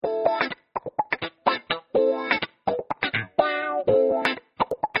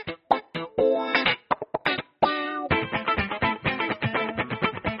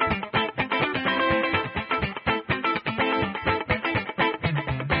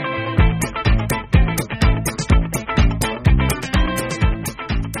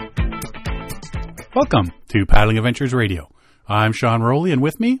Welcome to Paddling Adventures Radio. I'm Sean Rowley, and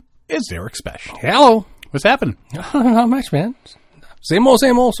with me is Eric Spesh. Hello. What's happening? Not much, man. Same old,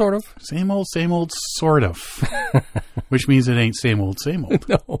 sort of. Same old, sort of. Which means it ain't same old.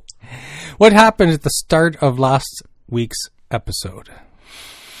 No. What happened at the start of last week's episode?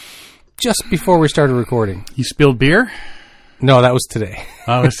 Just before we started recording. You spilled beer? No, that was today.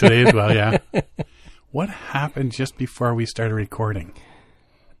 Oh, it was today as well, yeah. What happened just before we started recording?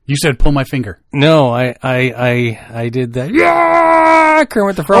 You said pull my finger. No, I did that. Yeah,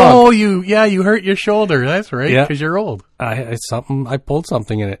 Kermit the Frog. Oh, you hurt your shoulder. That's right, because you're old. I pulled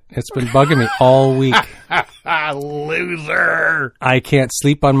something in it. It's been bugging me all week. Loser. I can't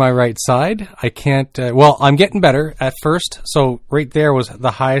sleep on my right side. I can't, I'm getting better at first. So right there was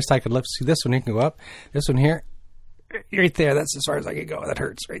the highest I could lift. See, this one, you can go up. This one here, right there. That's as far as I could go. That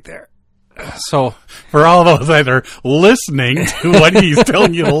hurts right there. So for all those that are listening to what he's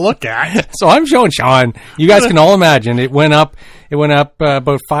telling you to look at. So I'm showing Sean. You guys can all imagine it went up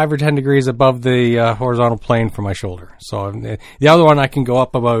about 5 or 10 degrees above the horizontal plane for my shoulder. So the other one I can go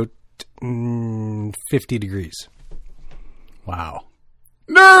up about 50 degrees. Wow.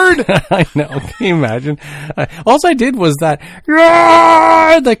 Nerd! I know. Can you imagine? All I did was that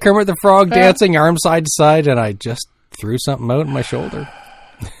the Kermit the Frog dancing arm side to side, and I just threw something out in my shoulder.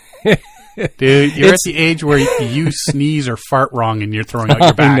 Dude, you're at the age where you sneeze or fart wrong and you're throwing out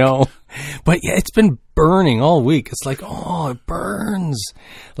your back. I know. But yeah, it's been burning all week. It's like, it burns.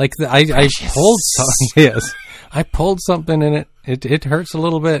 Like I pulled something. Yes. I pulled something in it. It hurts a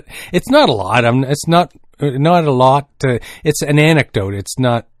little bit. It's not a lot. It's not a lot. It's an anecdote. It's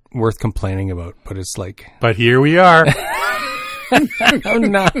not worth complaining about, but it's like. But here we are.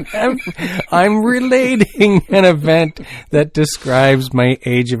 I'm relating an event that describes my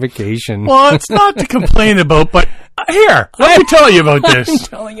age-ification. Well, it's not to complain about, but here, let me tell you about this. I'm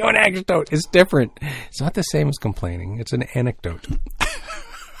telling you an anecdote. It's different. It's not the same as complaining. It's an anecdote.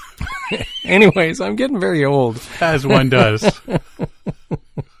 Anyways, I'm getting very old. As one does.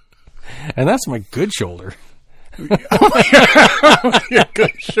 And that's my good shoulder. Your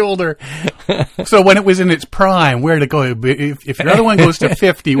good shoulder. So when it was in its prime, where'd it go? If your other one goes to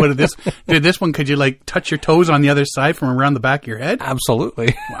 50, what did this one? Could you like touch your toes on the other side from around the back of your head?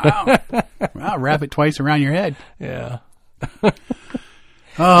 Absolutely. Wow. Wrap it twice around your head. Yeah.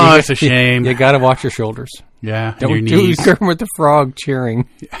 Oh, it's a shame. You got to watch your shoulders. Yeah. Don't your knees. do Kermit the Frog cheering.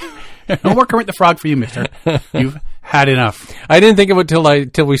 No more Kermit the Frog for you, mister. You've had enough. I didn't think of it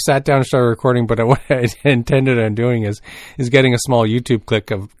till we sat down and started recording, but what I intended on doing is getting a small YouTube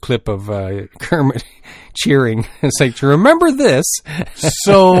clip of Kermit cheering. It's like, to remember this.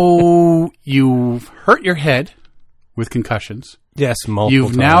 So you've hurt your head with concussions. Yes, multiple You've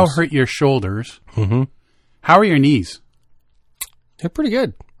times. now hurt your shoulders. Mm-hmm. How are your knees? They're pretty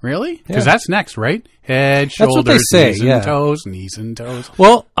good. Really? Yeah. Because that's next, right? Head, That's what shoulders, they say, knees and toes, knees and toes.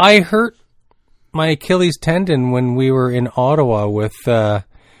 Well, I hurt my Achilles tendon when we were in Ottawa with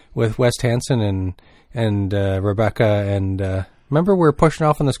West Hansen and Rebecca and remember we were pushing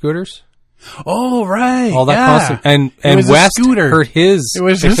off on the scooters? Oh, right. All that constant and West hurt his It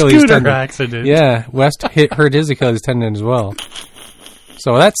was Achilles a scooter tendon. accident. Yeah, West hurt his Achilles tendon as well.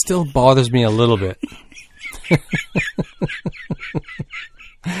 So that still bothers me a little bit.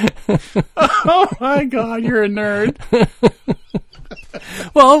 Oh my God, you're a nerd.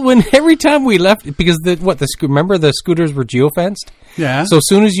 Well, every time we left, because remember the scooters were geofenced? Yeah. So as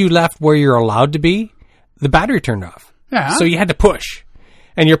soon as you left where you're allowed to be, the battery turned off. Yeah. So you had to push.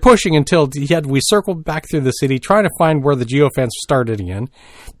 And you're pushing until we circled back through the city trying to find where the geofence started again.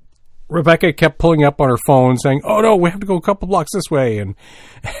 Rebecca kept pulling up on her phone saying, "Oh no, we have to go a couple blocks this way." And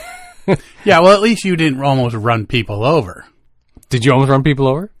yeah, well, at least you didn't almost run people over. Did you almost run people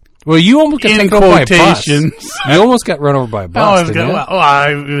over? Well, you almost got taken over by a bus. You almost got run over by a bus, didn't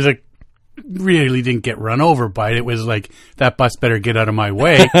you? Really didn't get run over by it. It was like, that bus better get out of my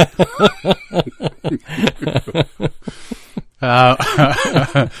way.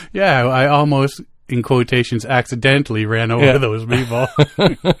 Yeah, I almost, in quotations, accidentally ran over those people.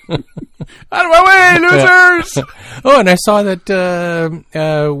 Out of my way, losers! Oh, and I saw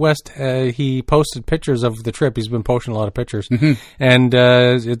that West, he posted pictures of the trip. He's been posting a lot of pictures. Mm-hmm. And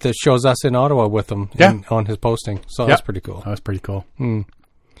it shows us in Ottawa with him on his posting. So that's pretty cool. That was pretty cool. Mm.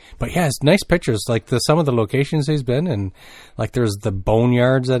 But yeah, it's nice pictures. Like some of the locations he's been, and like there's the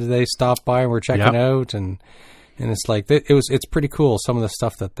boneyards that they stopped by and we're checking out, and it's like it's pretty cool. Some of the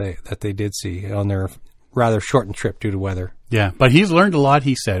stuff that they did see on their rather shortened trip due to weather. Yeah, but he's learned a lot.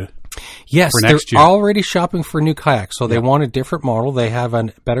 He said. Yes, for they're next year. already shopping for new kayaks, so they want a different model. They have a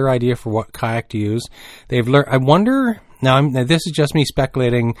better idea for what kayak to use. They've learned. I wonder Now this is just me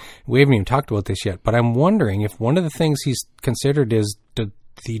speculating. We haven't even talked about this yet, but I'm wondering if one of the things he's considered is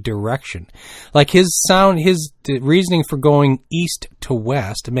the direction. Like his reasoning for going east to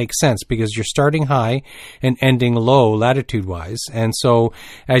west makes sense because you're starting high and ending low latitude-wise. And so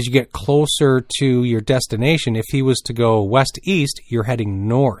as you get closer to your destination, if he was to go west-east, you're heading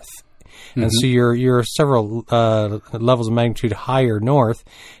north. Mm-hmm. And so you're several levels of magnitude higher north.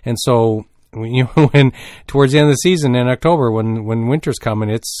 And so when towards the end of the season in October, when winter's coming,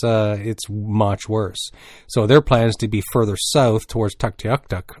 it's much worse. So their plan is to be further south towards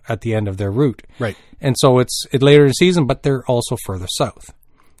Tuktoyaktuk at the end of their route. Right. And so it's later in the season, but they're also further south.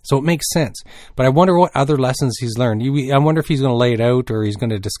 So it makes sense. But I wonder what other lessons he's learned. I wonder if he's going to lay it out or he's going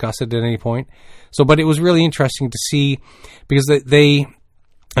to discuss it at any point. So, but it was really interesting to see because they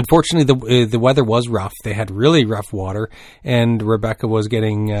unfortunately, the weather was rough. They had really rough water, and Rebecca was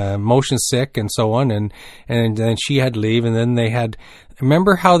getting motion sick and so on, and then she had to leave. And then they had.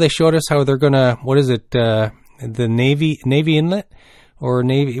 Remember how they showed us how they're gonna? What is it? The Navy Inlet or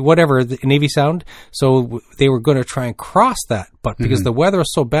Navy whatever the Navy Sound. So they were going to try and cross that, but because the weather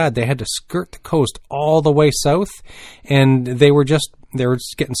was so bad, they had to skirt the coast all the way south, and they were just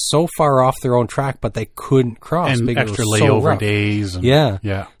getting so far off their own track, but they couldn't cross. And because extra it was so layover rough. days. And,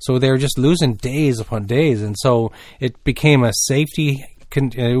 yeah. So they were just losing days upon days. And so it became a safety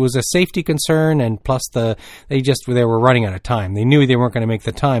it was a safety concern, and plus they were running out of time. They knew they weren't going to make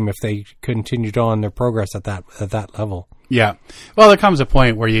the time if they continued on their progress at that level. Yeah. Well, there comes a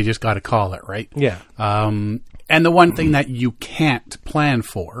point where you just got to call it, right? Yeah. And the one thing that you can't plan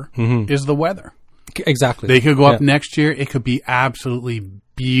for is the weather. Exactly. They could go up next year. It could be absolutely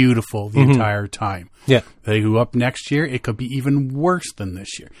beautiful the entire time. Yeah. They go up next year. It could be even worse than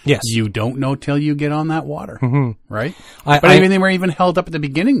this year. Yes. You don't know till you get on that water, right? But they were even held up at the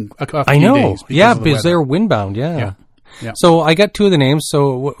beginning a few I know. days. Because they're windbound. Yeah. So I got two of the names.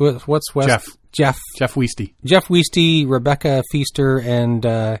 So what's West? Jeff Wieste. Jeff Wieste, Rebecca Feaster, and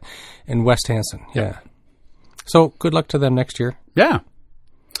West Hansen. Yeah. So good luck to them next year. Yeah.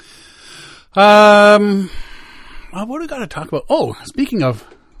 What do we got to talk about? Oh, speaking of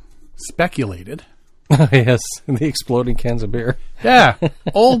speculated. Yes, the exploding cans of beer. Yeah.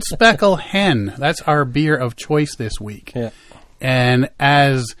 Old Speckle Hen. That's our beer of choice this week. Yeah. And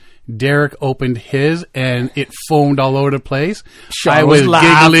as Derek opened his and it foamed all over the place, Sean I was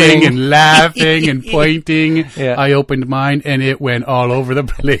laughing. giggling and laughing and pointing. Yeah. I opened mine and it went all over the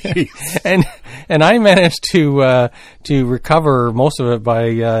place. And I managed to recover most of it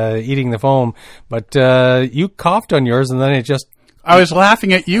by eating the foam, but you coughed on yours, and then it just. I was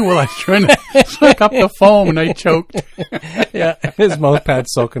laughing at you while I was trying to suck up the foam, and I choked. Yeah, his mouth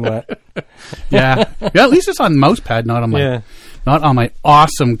pad's soaking wet. Yeah. At least it's on mouse pad, not on my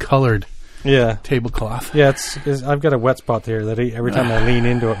awesome colored tablecloth. Yeah, I've got a wet spot there that every time I lean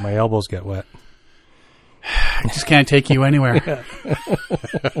into it, my elbows get wet. I just can't take you anywhere.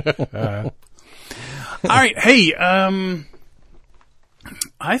 All right. Hey,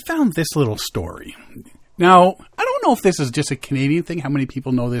 I found this little story. Now, I don't know if this is just a Canadian thing. How many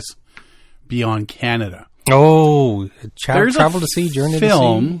people know this beyond Canada? Oh, There's Travel a to Sea, Journey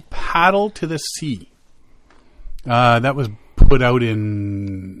film, to Sea? Paddle to the Sea. That was put out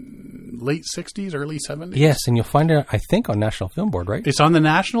in late 60s, early 70s. Yes, and you'll find it, I think, on National Film Board, right? It's on the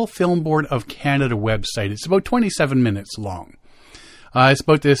National Film Board of Canada website. It's about 27 minutes long. It's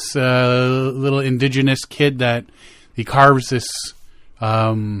about this little indigenous kid that he carves this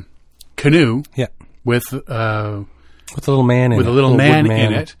canoe with a little man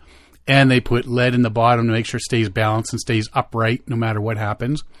in it, and they put lead in the bottom to make sure it stays balanced and stays upright no matter what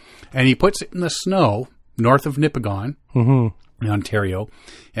happens. And he puts it in the snow north of Nipigon, in Ontario.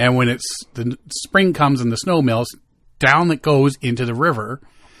 And when the spring comes and the snow melts, down it goes into the river,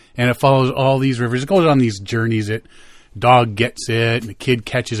 and it follows all these rivers. It goes on these journeys. Dog gets it, and the kid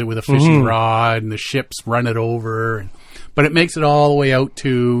catches it with a fishing rod, and the ships run it over. But it makes it all the way out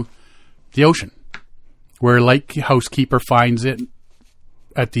to the ocean, where Lighthousekeeper finds it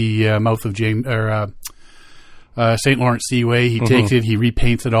at the mouth of St. Lawrence Seaway. He takes it, he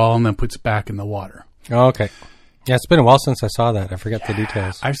repaints it all, and then puts it back in the water. Oh, okay. Yeah, it's been a while since I saw that. I forget the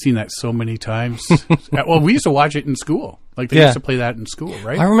details. I've seen that so many times. Well, we used to watch it in school. They used to play that in school,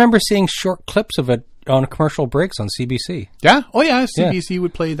 right? I remember seeing short clips of it on commercial breaks on CBC. Yeah? Oh, yeah. CBC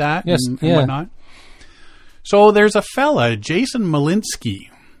would play that and whatnot. So there's a fella, Jason Malinsky.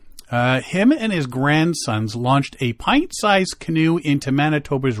 Him and his grandsons launched a pint-sized canoe into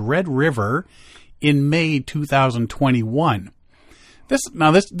Manitoba's Red River in May 2021.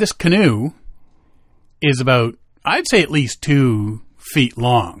 This canoe is about, I'd say, at least 2 feet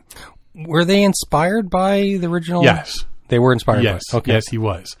long. Were they inspired by the original? Yes. They were inspired Yes, by it. Okay. yes, he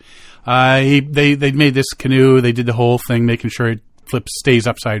was. They made this canoe. They did the whole thing, making sure it stays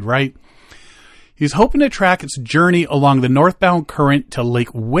upside right. He's hoping to track its journey along the northbound current to Lake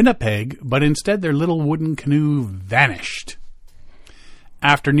Winnipeg, but instead their little wooden canoe vanished.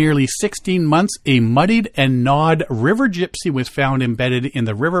 After nearly 16 months, a muddied and gnawed river gypsy was found embedded in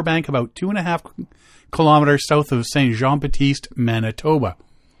the riverbank about 2.5 kilometers south of Saint Jean-Baptiste, Manitoba.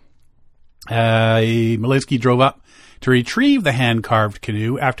 Malinsky drove up to retrieve the hand-carved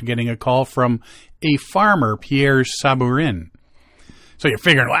canoe after getting a call from a farmer, Pierre Sabourin. So you're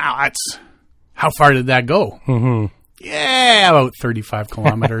figuring, wow, that's... How far did that go? Mm-hmm. Yeah, about 35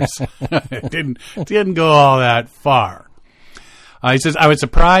 kilometers. It didn't go all that far. He says, I was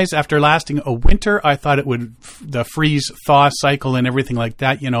surprised after lasting a winter. I thought it would, the freeze-thaw cycle and everything like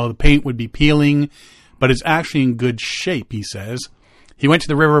that, the paint would be peeling, but it's actually in good shape, he says. He went to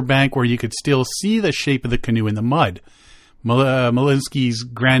the riverbank where you could still see the shape of the canoe in the mud. Malinsky's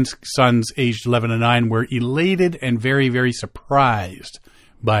grandsons, aged 11 and 9, were elated and very, very surprised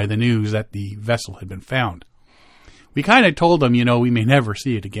by the news that the vessel had been found. We kind of told them, we may never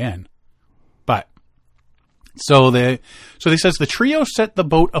see it again. But, so they says the trio set the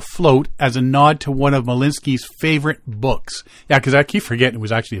boat afloat as a nod to one of Malinsky's favorite books. Yeah, because I keep forgetting it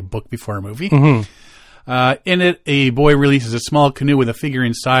was actually a book before a movie. Mm-hmm. In it, a boy releases a small canoe with a figure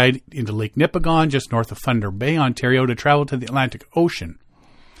inside into Lake Nipigon, just north of Thunder Bay, Ontario, to travel to the Atlantic Ocean.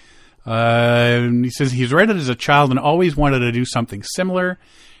 He says he's read it as a child and always wanted to do something similar.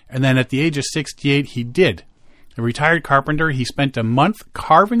 And then at the age of 68, he did. A retired carpenter, he spent a month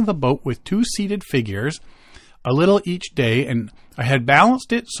carving the boat with 2 seated figures, a little each day, and I had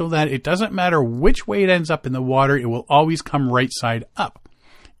balanced it so that it doesn't matter which way it ends up in the water, it will always come right side up.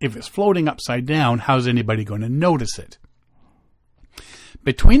 If it's floating upside down, how's anybody going to notice it?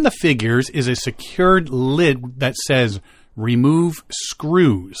 Between the figures is a secured lid that says, remove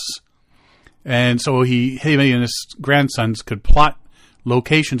screws. And so he and his grandsons could plot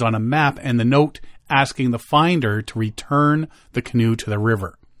locations on a map and the note asking the finder to return the canoe to the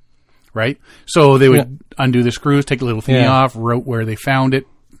river. Right? So they would undo the screws, take a little thing off, wrote where they found it,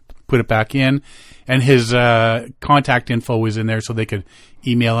 put it back in, and his contact info was in there so they could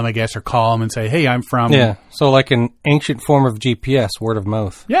email him, I guess, or call him and say, hey, I'm from... Yeah, so like an ancient form of GPS, word of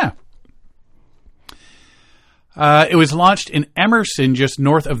mouth. Yeah. It was launched in Emerson, just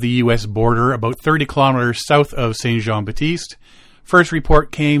north of the U.S. border, about 30 kilometers south of Saint Jean-Baptiste. First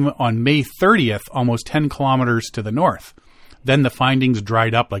report came on May 30th, almost 10 kilometers to the north. Then the findings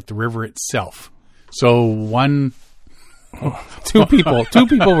dried up like the river itself. So two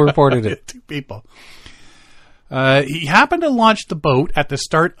people reported it. 2 people. He happened to launch the boat at the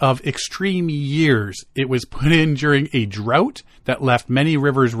start of extreme years. It was put in during a drought that left many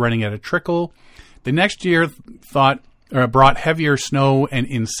rivers running at a trickle. The next year brought heavier snow and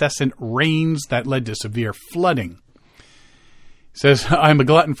incessant rains that led to severe flooding. He says, I'm a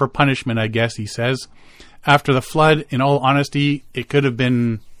glutton for punishment, I guess, he says. After the flood, in all honesty, it could have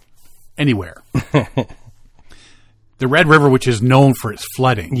been anywhere. The Red River, which is known for its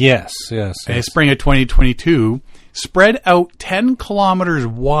flooding. Yes. In the spring of 2022, spread out 10 kilometers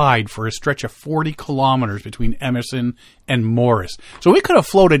wide for a stretch of 40 kilometers between Emerson and Morris. So we could have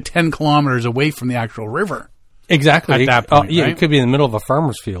floated 10 kilometers away from the actual river. Exactly. At that point, yeah, right? It could be in the middle of a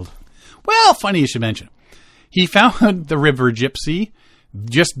farmer's field. Well, funny you should mention. He found the River Gypsy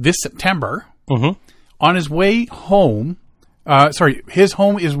just this September on his way home. His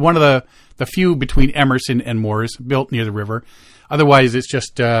home is one of the few between Emerson and Morris, built near the river. Otherwise, it's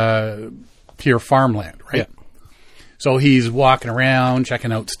just pure farmland, right? Yeah. So he's walking around,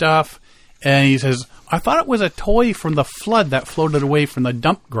 checking out stuff, and he says, I thought it was a toy from the flood that floated away from the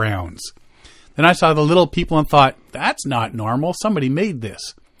dump grounds. Then I saw the little people and thought, that's not normal. Somebody made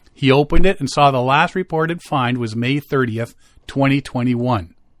this. He opened it and saw the last reported find was May 30th,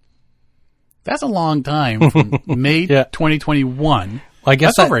 2021. That's a long time from May 2021. Well, I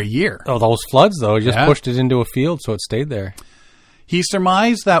guess that's over a year. Oh, those floods, though. He just pushed it into a field, so it stayed there. He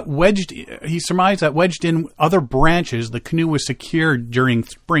surmised that wedged in other branches, the canoe was secured during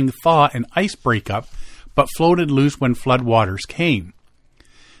spring thaw and ice breakup, but floated loose when floodwaters came.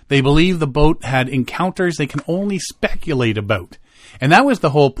 They believe the boat had encounters they can only speculate about. And that was the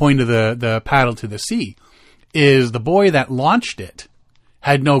whole point of the paddle to the sea, is the boy that launched it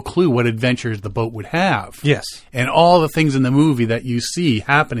had no clue what adventures the boat would have. Yes. And all the things in the movie that you see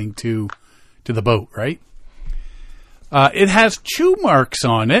happening to the boat, right? It has chew marks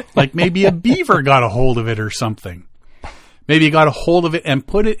on it, like maybe a beaver got a hold of it or something. Maybe he got a hold of it and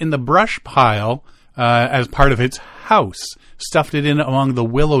put it in the brush pile as part of its house, stuffed it in among the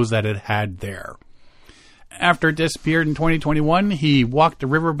willows that it had there. after it disappeared in 2021, he walked the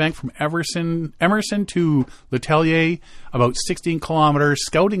riverbank from Emerson to Letellier, about 16 kilometers,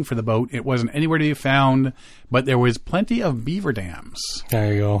 scouting for the boat. It wasn't anywhere to be found, but there was plenty of beaver dams.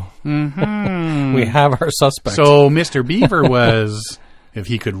 There you go. Mm-hmm. We have our suspect. So Mr. Beaver was, if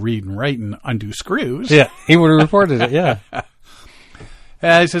he could read and write and undo screws. Yeah, he would have reported it, yeah.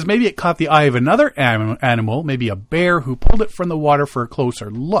 He says maybe it caught the eye of another animal, maybe a bear, who pulled it from the water for a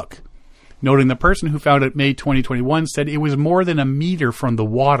closer look. Noting the person who found it May 2021 said it was more than a meter from the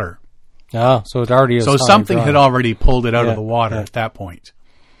water. Oh, so it already is. So something had already pulled it out of the water yeah. at that point.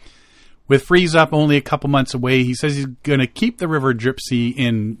 With Freeze Up only a couple months away, he says he's going to keep the River Gypsy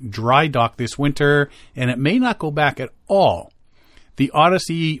in dry dock this winter, and it may not go back at all. The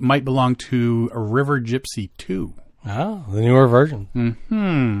Odyssey might belong to a River Gypsy 2. Oh, the newer version.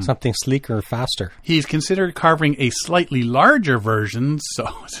 Mm-hmm. Something sleeker, faster. He's considered carving a slightly larger version,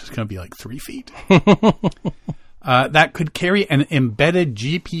 so it's going to be like 3 feet. That could carry an embedded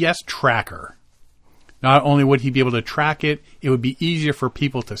GPS tracker. Not only would he be able to track it, it would be easier for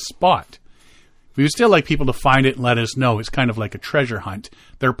people to spot. We would still like people to find it and let us know. It's kind of like a treasure hunt.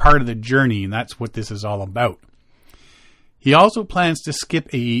 They're part of the journey, and that's what this is all about. He also plans to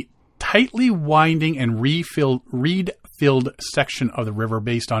skip a tightly winding and reed-filled section of the river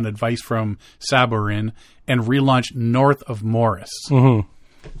based on advice from Sabourin and relaunch north of Morris. Mm-hmm.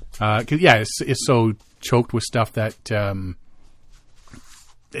 It's so choked with stuff that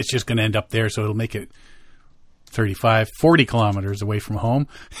it's just going to end up there, so it'll make it 40 kilometers away from home.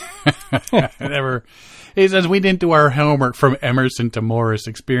 He says, we didn't do our homework from Emerson to Morris.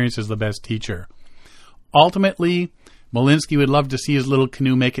 Experience is the best teacher. Ultimately, Molinsky would love to see his little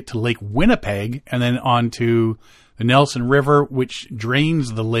canoe make it to Lake Winnipeg and then on to the Nelson River, which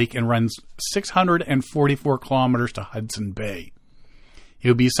drains the lake and runs 644 kilometers to Hudson Bay. It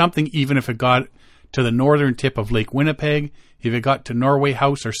would be something even if it got to the northern tip of Lake Winnipeg, if it got to Norway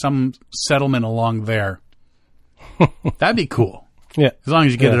House or some settlement along there. That'd be cool. Yeah. As long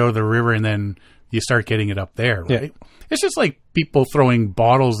as you get it out of the river and then you start getting it up there, right? Yeah. It's just like people throwing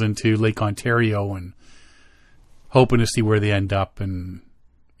bottles into Lake Ontario and hoping to see where they end up, and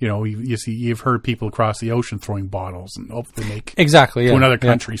you've heard people across the ocean throwing bottles and hopefully make to another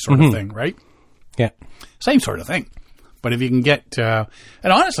country sort of thing, right? Yeah, same sort of thing. But if you can get, and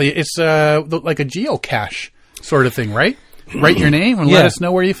honestly, it's like a geocache sort of thing, right? Write your name and let us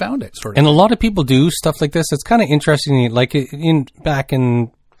know where you found it. Sort of. And a lot of people do stuff like this. It's kind of interesting. Like back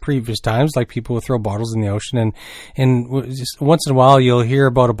in previous times, like people would throw bottles in the ocean, and just once in a while you'll hear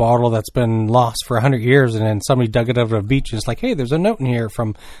about a bottle that's been lost for 100 years, and then somebody dug it out of a beach and it's like, hey, there's a note in here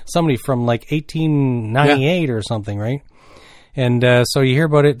from somebody from like 1898 or something, right? And so you hear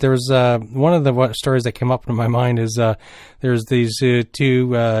about it. There was one of the stories that came up in my mind is there's these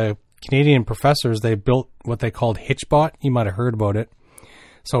two Canadian professors. They built what they called Hitchbot. You might have heard about it.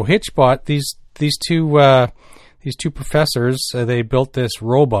 So Hitchbot, these two professors, they built this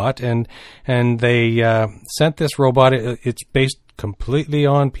robot, and they sent this robot. It's based completely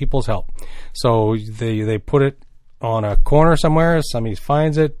on people's help. So they put it on a corner somewhere. Somebody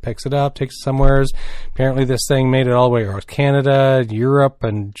finds it, picks it up, takes it somewhere. Apparently this thing made it all the way across Canada, Europe,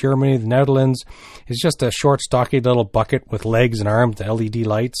 and Germany, the Netherlands. It's just a short, stocky little bucket with legs and arms, LED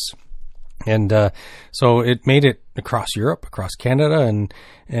lights. And so it made it across Europe, across Canada,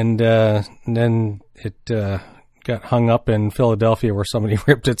 and then it got hung up in Philadelphia where somebody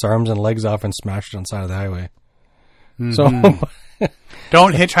ripped its arms and legs off and smashed it on the side of the highway. Mm-hmm. So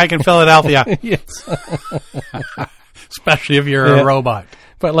don't hitchhike in Philadelphia. Yes. Especially if you're a robot.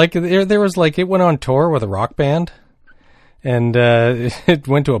 But like there was like, it went on tour with a rock band, and it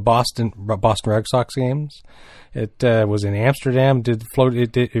went to a Boston Red Sox games. It was in Amsterdam. It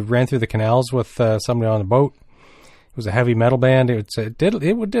ran through the canals with somebody on the boat. It was a heavy metal band. It did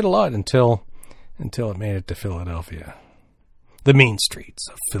a lot until it made it to Philadelphia, the mean streets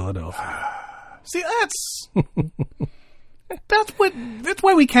of Philadelphia. See, that's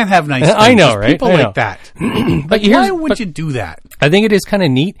why we can't have nice things. I know, right? People like that. But why would you do that? I think it is kind of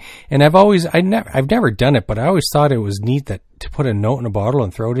neat, and I've never done it, but I always thought it was neat that to put a note in a bottle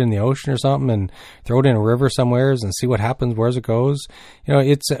and throw it in the ocean or something, and throw it in a river somewhere and see what happens, where it goes.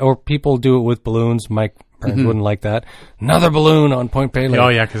 Or people do it with balloons. Mike Burns wouldn't like that. Another balloon on Point Pelee. Oh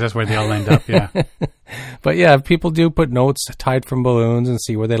yeah, because that's where they all end up. Yeah. But yeah, people do put notes tied from balloons and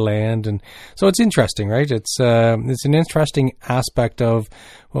see where they land, and so it's interesting, right? It's an interesting aspect of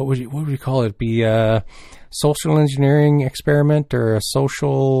what would you call it? Be a social engineering experiment or a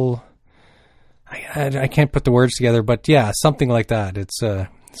social? I can't put the words together, but yeah, something like that. It's so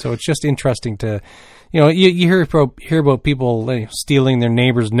it's just interesting to you hear about people stealing their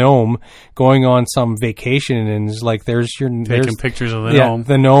neighbor's gnome, going on some vacation, and it's like there's pictures of the gnome.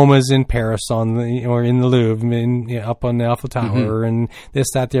 The gnome is in Paris or in the Louvre, up on the Eiffel Tower, and this,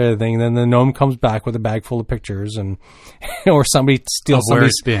 that, the other thing. And then the gnome comes back with a bag full of pictures, and or somebody steals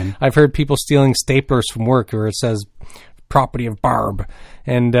somebody's spin. I've heard people stealing staplers from work where it says property of Barb,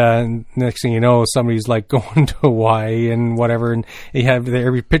 and next thing you know, somebody's like going to Hawaii and whatever, and you have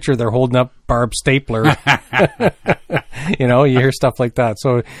every picture they're holding up Barb stapler. You hear stuff like that.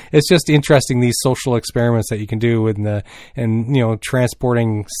 So it's just interesting, these social experiments that you can do and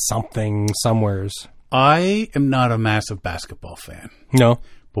transporting something somewheres. I am not a massive basketball fan. No,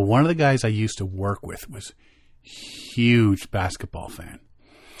 but one of the guys I used to work with was huge basketball fan.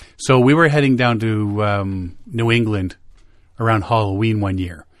 So we were heading down to New England around Halloween one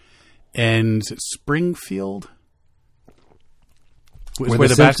year, and Springfield was where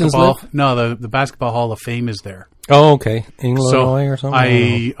the basketball. Live? No, the Basketball Hall of Fame is there. Oh, okay, Illinois or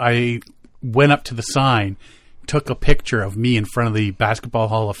something. I went up to the sign, took a picture of me in front of the Basketball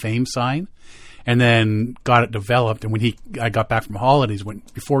Hall of Fame sign, and then got it developed. And when I got back from holidays,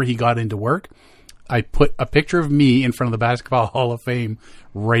 before he got into work, I put a picture of me in front of the Basketball Hall of Fame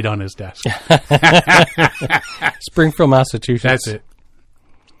right on his desk. Springfield, Massachusetts. That's it.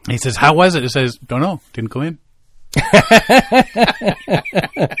 He says, "How was it?" It says, "Don't know. Didn't go in."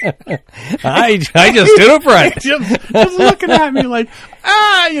 I just stood up right. just looking at me like,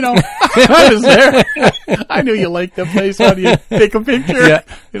 I was there. I knew you liked the place. How do you take a picture? Yeah.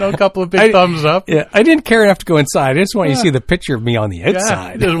 A couple of big thumbs up. Yeah, I didn't care enough to go inside. I just want you to see the picture of me on the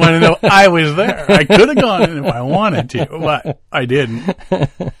outside. I just want to know I was there. I could have gone in if I wanted to, but I didn't.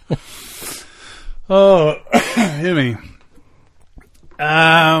 Oh, Jimmy.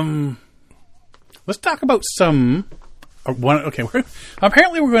 Let's talk about some.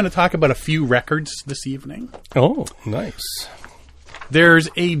 Apparently, we're going to talk about a few records this evening. Oh, nice. There's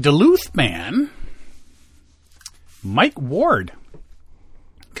a Duluth man, Mike Ward,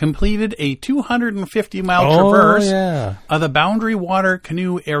 completed a 250-mile traverse of the Boundary Water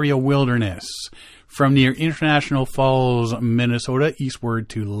Canoe Area Wilderness from near International Falls, Minnesota, eastward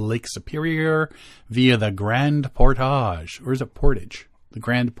to Lake Superior via the Grand Portage. Or is it Portage? The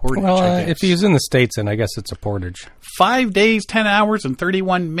Grand Portage, well, I guess. If he's in the States, then I guess it's a portage. 5 days, 10 hours, and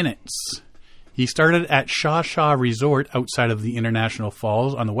 31 minutes. He started at Shaw Shaw Resort outside of the International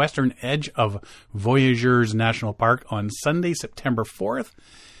Falls on the western edge of Voyageurs National Park on Sunday, September 4th.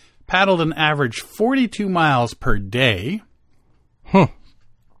 Paddled an average 42 miles per day. In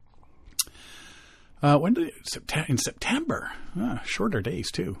September. Shorter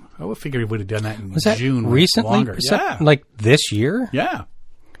days, too. I would figure he would have done that in June. Recently? Longer. Yeah. Like this year? Yeah.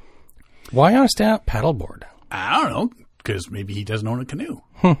 Why on a stand-up paddleboard? I don't know, because maybe he doesn't own a canoe.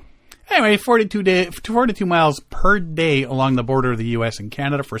 Anyway, 42 miles per day along the border of the U.S. and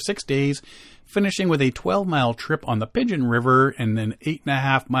Canada for 6 days, finishing with a 12-mile trip on the Pigeon River and an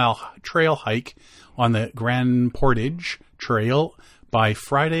 8.5-mile trail hike on the Grand Portage Trail by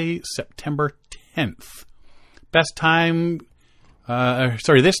Friday, September 10th. This time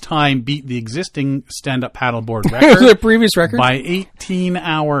beat the existing stand-up paddleboard record. The previous record? By 18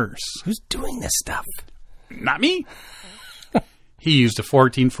 hours. Who's doing this stuff? Not me. He used a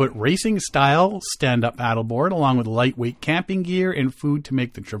 14-foot racing-style stand-up paddleboard along with lightweight camping gear and food to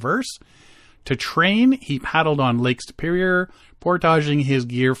make the traverse. To train, he paddled on Lake Superior, portaging his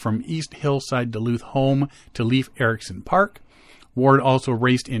gear from East Hillside Duluth home to Leif Erikson Park. Ward also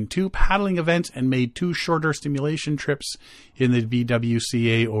raced in 2 paddling events and made 2 shorter stimulation trips in the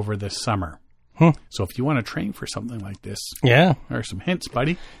BWCA over the summer. So if you want to train for something like this, there are some hints,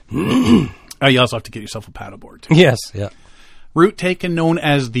 buddy. You also have to get yourself a paddleboard, too. Yes, yeah. Route taken, known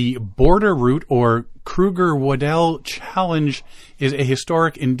as the Border Route or Kruger-Waddell Challenge, is a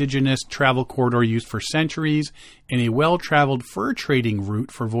historic indigenous travel corridor used for centuries and a well-traveled fur trading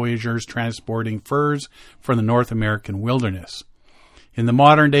route for voyageurs transporting furs from the North American wilderness. In the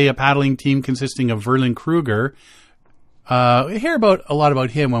modern day, a paddling team consisting of Verlin Kruger. We hear a lot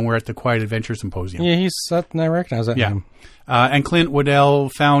about him when we're at the Quiet Adventure Symposium. Yeah, I recognize that name. And Clint Waddell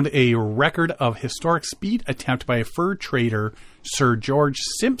found a record of historic speed attempt by a fur trader, Sir George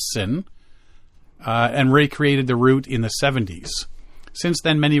Simpson, and recreated the route in the 70s. Since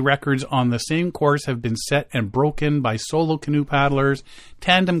then, many records on the same course have been set and broken by solo canoe paddlers,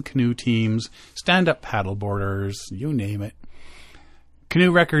 tandem canoe teams, stand-up paddleboarders, you name it.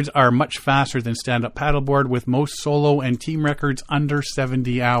 Canoe records are much faster than stand-up paddleboard, with most solo and team records under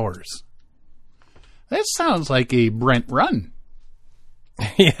 70 hours. That sounds like a Brent run.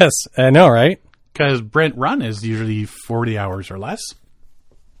 Yes, I know, right? Because Brent run is usually 40 hours or less.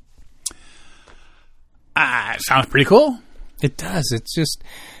 Sounds pretty cool. It does. It's just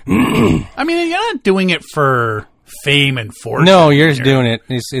I mean, you're not doing it for fame and fortune. no. You're just doing it.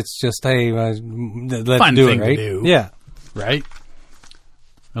 It's just hey, let's Fun do thing it, right? to do. Yeah. Right?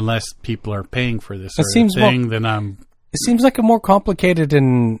 Unless people are paying for this It sort seems of thing, then I'm... It seems like a more complicated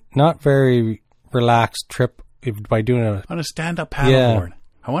and not very relaxed trip by doing a On a stand-up paddleboard.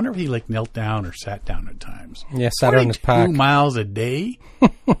 I wonder if he knelt down or sat down at times. sat on his pack. 2 miles a day?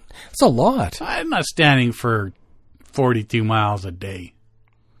 It's a lot. I'm not standing for 42 miles a day.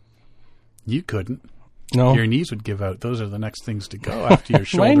 You couldn't. No, Your knees would give out. Those are the next things to go after your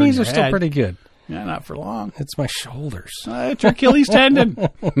shoulder. my and knees your are still head. pretty good. Yeah, not for long. It's my shoulders. It's your Achilles tendon.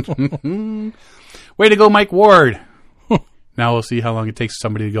 Way to go, Mike Ward. Now we'll see how long it takes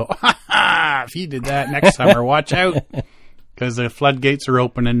somebody to go, ha ha, if he did that next summer, watch out. Because the floodgates are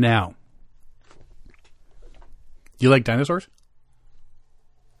opening now. You like dinosaurs?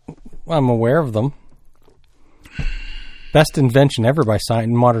 I'm aware of them. Best invention ever by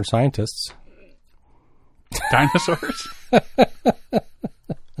modern scientists. Dinosaurs?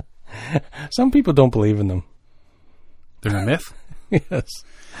 Some people don't believe in them. They're a myth. Yes.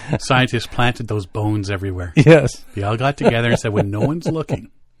 Scientists planted those bones everywhere. Yes. They all got together and said, when no one's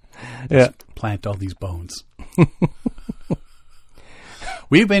looking, Yeah. plant all these bones.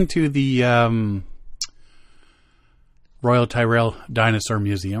 We've been to the Royal Tyrrell Dinosaur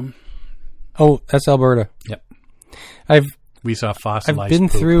Museum. Oh, that's Alberta. Yep. I've We saw fossilized been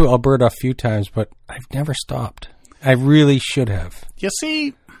poop. through Alberta a few times, but I've never stopped. I really should have. You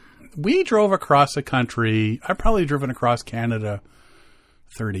see, we drove across the country. I've probably driven across Canada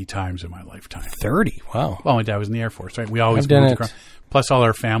 30 times in my lifetime. 30. Wow. Well, my dad was in the Air Force, right? We always I've done moved it. across. Plus, all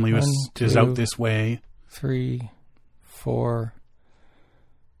our family is 1, 2, out this way. 3, 4,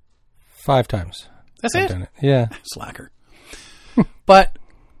 5 times. That's I've it. done it. Yeah. Slacker. But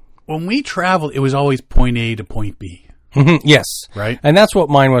when we traveled, it was always point A to point B, Yes. right? And that's what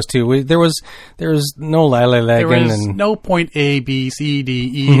mine was too. There was no There lollygagging was and no point A, B, C,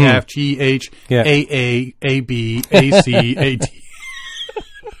 D, E, F, G, H, Yeah. A, B, A, C, A, D.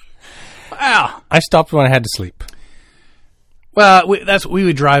 Wow. I stopped when I had to sleep. Well, we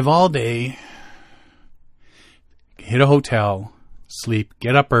would drive all day, hit a hotel, sleep,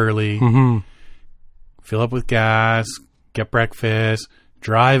 get up early, fill up with gas, get breakfast,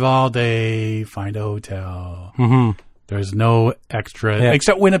 drive all day, find a hotel. There's no extra,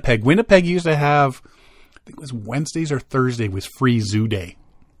 except Winnipeg. Winnipeg used to have, I think it was Wednesdays or Thursday was free zoo day.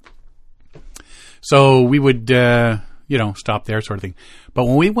 So we would, stop there sort of thing. But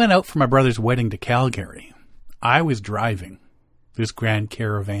when we went out for my brother's wedding to Calgary, I was driving this Grand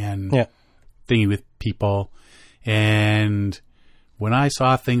Caravan thingy with people. And when I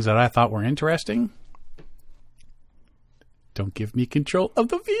saw things that I thought were interesting, don't give me control of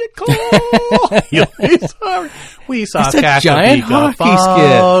the vehicle. we saw It's a giant hockey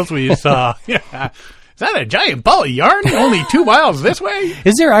Falls. We saw, is that a giant ball of yarn? Only 2 miles this way?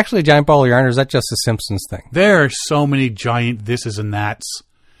 Is there actually a giant ball of yarn, or is that just a Simpsons thing? There are so many giant thises and that's.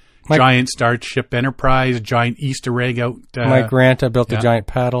 Giant Starship Enterprise, giant Easter egg out. Mike Ranta built a giant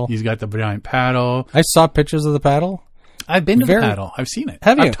paddle. He's got the giant paddle. I saw pictures of the paddle. I've been to the paddle. I've seen it.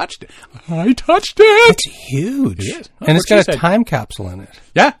 Have you? I've touched it. I touched it. It's huge. It is. And it's got a time capsule in it.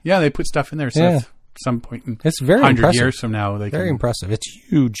 Yeah, they put stuff in there. So at some point in it's very 100 impressive. years from now. Very impressive. It's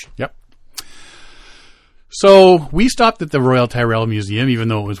huge. Yep. So we stopped at the Royal Tyrrell Museum, even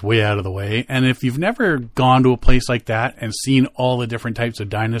though it was way out of the way. And if you've never gone to a place like that and seen all the different types of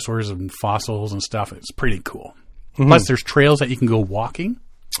dinosaurs and fossils and stuff, it's pretty cool. Plus, there's trails that you can go walking.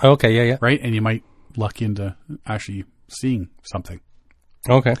 Okay, yeah. Right? And you might luck into actually seeing something.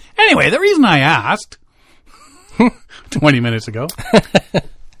 Okay. Anyway, the reason I asked 20 minutes ago,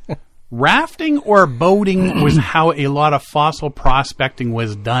 rafting or boating was how a lot of fossil prospecting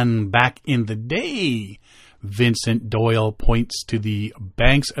was done back in the day. Vincent Doyle points to the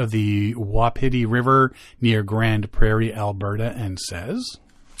banks of the Wapiti River near Grand Prairie, Alberta, and says...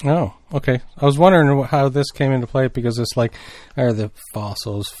 Oh, okay. I was wondering how this came into play because it's like, are the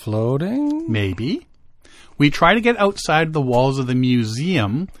fossils floating? Maybe. We try to get outside the walls of the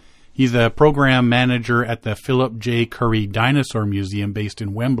museum. He's a program manager at the Philip J. Currie Dinosaur Museum based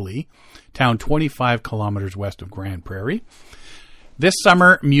in Wembley, town 25 kilometers west of Grand Prairie. This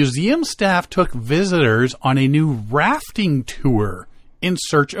summer, museum staff took visitors on a new rafting tour in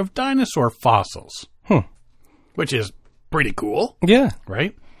search of dinosaur fossils, which is pretty cool. Yeah.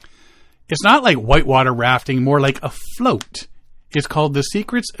 Right? It's not like whitewater rafting, more like a float. It's called The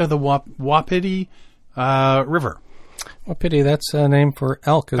Secrets of the Wapiti River. Wapiti, that's a name for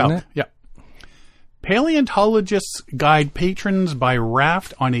elk, isn't it? Yeah. Paleontologists guide patrons by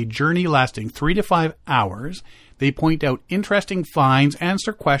raft on a journey lasting 3 to 5 hours. They point out interesting finds,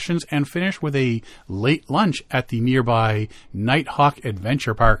 answer questions, and finish with a late lunch at the nearby Nighthawk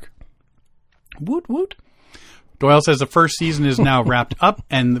Adventure Park. Woot woot. Doyle says the first season is now wrapped up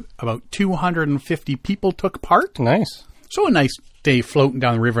and about 250 people took part. Nice. So a nice day floating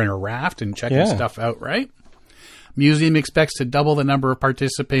down the river in a raft and checking stuff out, right? Museum expects to double the number of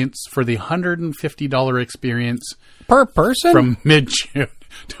participants for the $150 experience Per person? from mid-June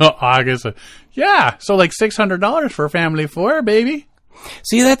to August. Yeah, so like $600 for a family of 4, baby.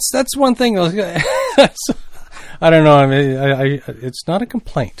 See, that's one thing. I don't know. I mean, it's not a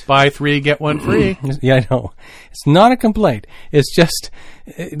complaint. Buy 3, get 1 free. Yeah, I know. It's not a complaint. It's just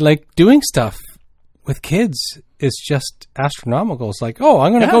like doing stuff with kids is just astronomical. It's like, oh,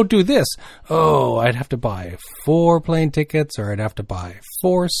 I'm going to go do this. Oh, I'd have to buy 4 plane tickets, or I'd have to buy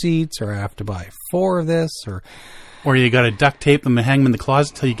 4 seats, or I have to buy 4 of this, Or you got to duct tape them and hang them in the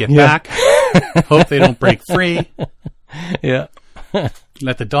closet till you get back. Hope they don't break free. Yeah.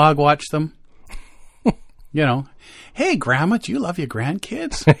 Let the dog watch them. You know, hey, Grandma, do you love your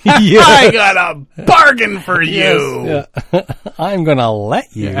grandkids? I got a bargain for you. Yes, yeah. I'm going to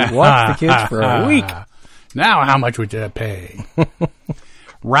let you watch the kids for a week. Now, how much would you pay?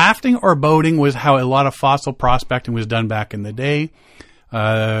 Rafting or boating was how a lot of fossil prospecting was done back in the day.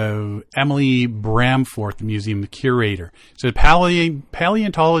 Emily Bramforth, the museum curator, said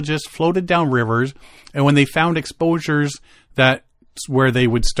paleontologists floated down rivers, and when they found exposures, that's where they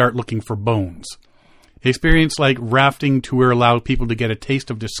would start looking for bones. Experience like rafting tour allowed people to get a taste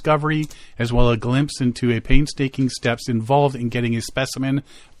of discovery, as well as a glimpse into a painstaking steps involved in getting a specimen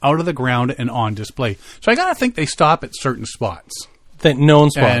out of the ground and on display. So I gotta think they stop at certain spots. That known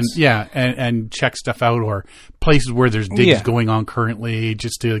spots. And check stuff out, or places where there's digs going on currently,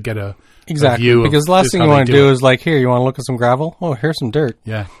 just to get a view. Because the last thing you want to do is like, here, you want to look at some gravel? Oh, here's some dirt.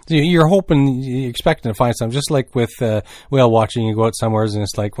 Yeah. So you're expecting to find something. Just like with whale watching, you go out somewhere and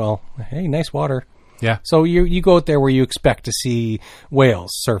it's like, well, hey, nice water. Yeah. So you go out there where you expect to see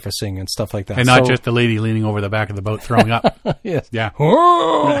whales surfacing and stuff like that. And not just the lady leaning over the back of the boat throwing up. Yes. Yeah.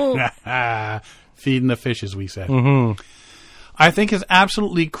 Feeding the fish, as we said. Mm-hmm. I think it's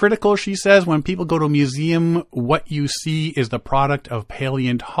absolutely critical, she says, when people go to a museum, what you see is the product of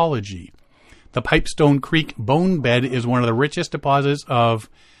paleontology. The Pipestone Creek bone bed is one of the richest deposits of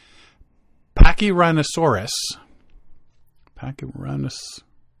Pachyrhinosaurus.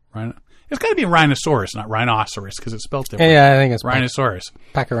 It's got to be rhinoceros, not rhinoceros, because it's spelled different. Yeah, I think it's rhinoceros.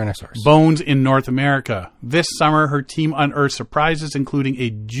 Pachyrhinosaurus. Bones in North America. This summer, her team unearthed surprises, including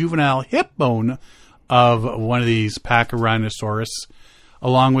a juvenile hip bone of one of these Pachyrhinosaurus,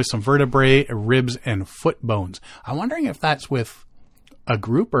 along with some vertebrae, ribs, and foot bones. I'm wondering if that's with a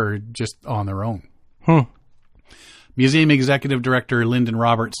group or just on their own. Museum Executive Director Lyndon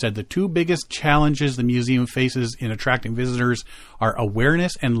Roberts said the 2 biggest challenges the museum faces in attracting visitors are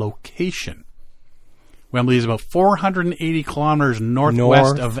awareness and location. Wembley is about 480 kilometers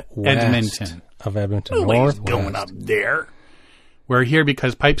northwest of Edmonton. Nobody's going up there. We're here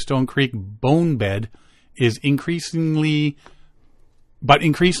because Pipestone Creek bone bed is increasingly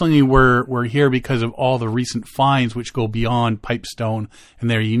we're here because of all the recent finds which go beyond Pipestone, and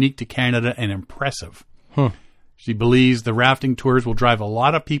they're unique to Canada and impressive. She believes the rafting tours will drive a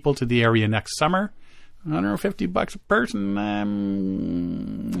lot of people to the area next summer. $150 a person.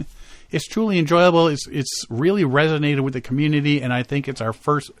 It's truly enjoyable. It's really resonated with the community, and I think it's our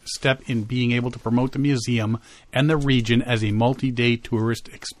first step in being able to promote the museum and the region as a multi-day tourist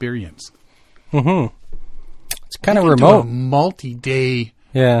experience. Mm-hmm. It's kind of remote. A multi-day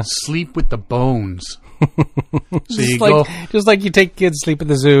sleep with the bones. So you go, just like you take kids sleep at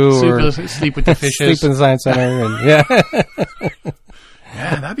the zoo, sleep with the fishes, sleep in the science center, and yeah,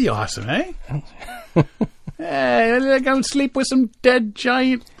 that'd be awesome, eh? Hey, go sleep with some dead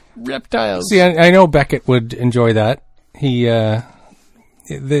giant reptiles. See, I know Beckett would enjoy that. He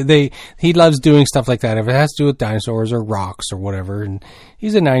loves doing stuff like that. If it has to do with dinosaurs or rocks or whatever, and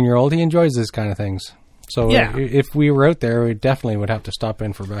he's a 9-year-old, he enjoys this kind of things. So if we were out there, we definitely would have to stop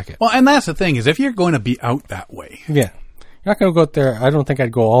in for Beckett. Well, and that's the thing, is if you're going to be out that way. Yeah. You're not going to go out there. I don't think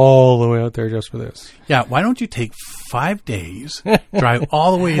I'd go all the way out there just for this. Yeah, why don't you take 5 days, drive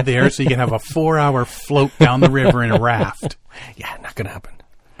all the way there so you can have a 4-hour float down the river in a raft. Yeah, not going to happen.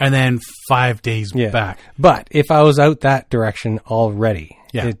 And then 5 days back. But if I was out that direction already,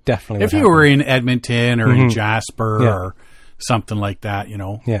 it definitely would If you were in Edmonton or in Jasper or something like that,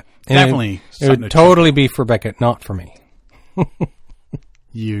 Yeah. Definitely. It would totally be for Beckett, not for me.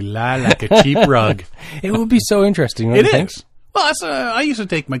 You lie like a cheap rug. It would be so interesting. It is. Well, I used to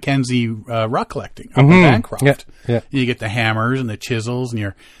take Mackenzie rock collecting up in Bancroft. Yeah. You get the hammers and the chisels, and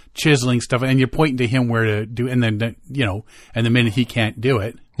you're chiseling stuff, and you're pointing to him where to do, and then and the minute he can't do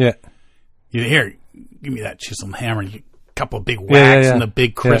it, you here, give me that chisel and hammer. And you a couple of big whacks, and the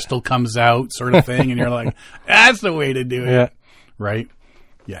big crystal comes out, sort of thing, and you're like, that's the way to do it, right?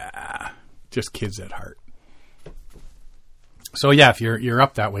 Yeah, just kids at heart. So yeah, if you're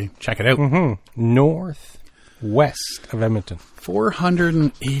up that way, check it out. Northwest of Edmonton.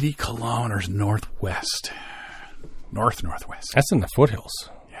 480 kilometers northwest. Northwest. That's in the foothills.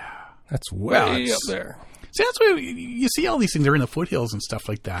 Yeah. That's way up there. See, that's why you see all these things are in the foothills and stuff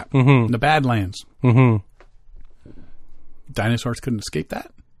like that. In the Badlands. Dinosaurs couldn't escape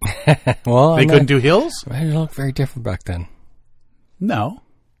that? Well, they couldn't do hills? They look very different back then. No.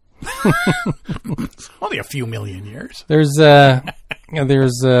 Only a few million years. It's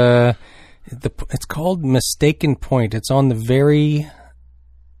called Mistaken Point. It's on the very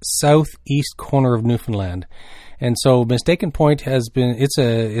southeast corner of Newfoundland. And so Mistaken Point it's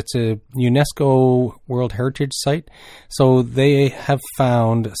a UNESCO World Heritage Site. So they have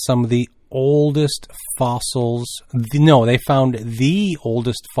found some of the oldest fossils. They found the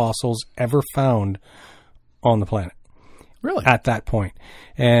oldest fossils ever found on the planet. Really? At that point.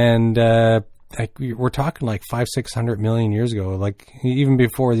 And we're talking like 500-600 million years ago, like even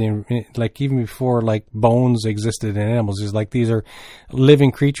before bones existed in animals. It's like these are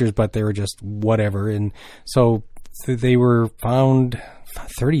living creatures, but they were just whatever. And so they were found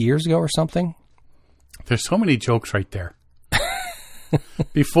 30 years ago or something. There's so many jokes right there.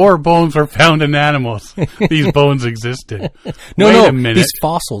 Before bones were found in animals, these bones existed. Wait a minute. These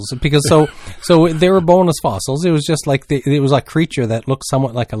fossils, because so they were boneless fossils. It was just like it was like a creature that looked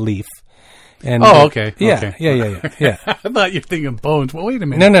somewhat like a leaf. And, okay. Yeah. I thought you were thinking bones. Well, wait a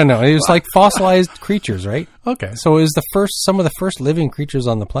minute. No. It was like fossilized creatures, right? Okay. So it was some of the first living creatures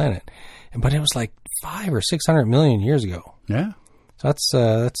on the planet, but it was like 500 or 600 million years ago. Yeah. So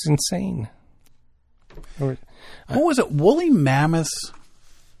that's insane. What was it? Woolly mammoths.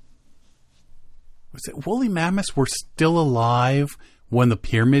 Was it woolly mammoths were still alive when the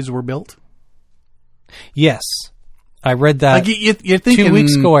pyramids were built? Yes. I read that. Like you're thinking, 2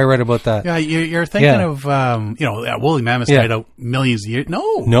 weeks ago I read about that. Yeah, you're thinking of, woolly mammoths died out millions of years.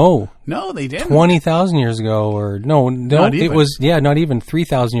 No, they didn't. 20,000 years ago, or no, it was, not even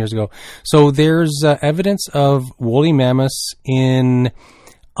 3,000 years ago. So there's evidence of woolly mammoths in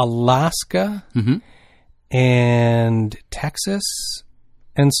Alaska and Texas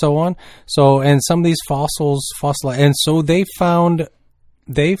and so on. So, and some of these fossilized, and so they found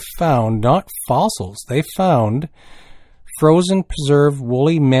not fossils, they found frozen preserved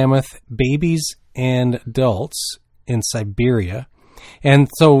woolly mammoth babies and adults in Siberia. And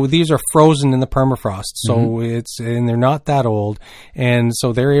so these are frozen in the permafrost. So and they're not that old. And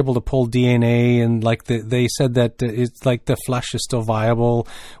so they're able to pull DNA, and like they said that it's like the flesh is still viable,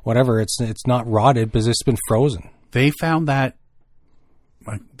 whatever. It's not rotted because it's been frozen. They found that,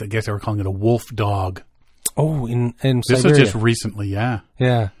 I guess they were calling it a wolf dog. Oh, in Siberia. This was just recently, yeah.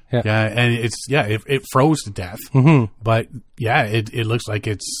 Yeah, and it froze to death. But it looks like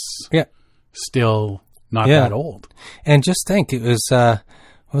it's still not that old. And just think, it was what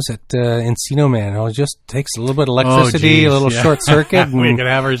was it, Encino Man? It just takes a little bit of electricity, a little short circuit. And we could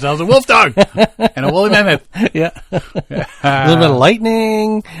have ourselves a wolf dog and a woolly mammoth. A little bit of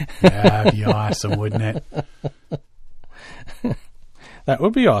lightning. That'd be awesome, wouldn't it? That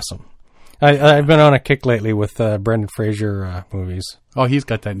would be awesome. I've been on a kick lately with Brendan Fraser movies. Oh, he's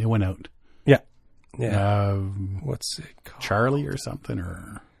got that new one out. Yeah. What's it called? Charlie or something?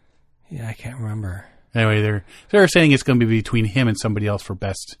 Or I can't remember. Anyway, they're saying it's going to be between him and somebody else for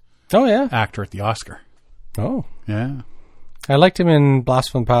best actor at the Oscar. Oh. Yeah. I liked him in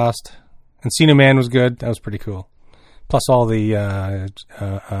Blast from the Past. Encino Man was good. That was pretty cool. Plus all the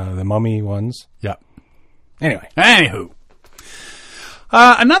Mummy ones. Yeah. Anywho.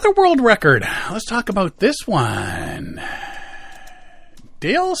 Another world record. Let's talk about this one.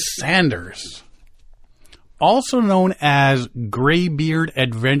 Dale Sanders, also known as Greybeard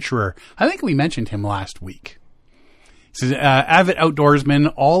Adventurer. I think we mentioned him last week. He's an avid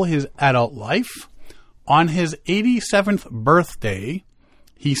outdoorsman all his adult life. On his 87th birthday,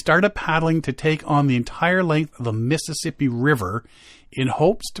 he started paddling to take on the entire length of the Mississippi River in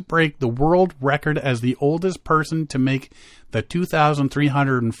hopes to break the world record as the oldest person to make the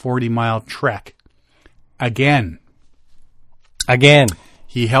 2,340-mile trek. Again.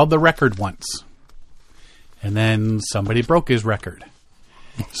 He held the record once. And then somebody broke his record.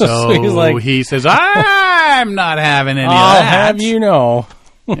 So he's like, he says, I'm not having any of that. I'll have you know.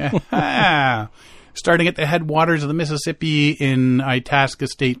 Yeah. Starting at the headwaters of the Mississippi in Itasca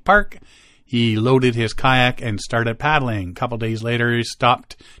State Park, he loaded his kayak and started paddling. A couple days later, he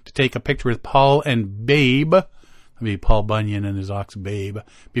stopped to take a picture with Paul and Babe. That'd be Paul Bunyan and his ox Babe.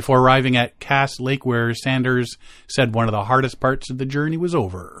 Before arriving at Cass Lake, where Sanders said one of the hardest parts of the journey was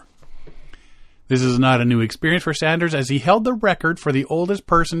over. This is not a new experience for Sanders, as he held the record for the oldest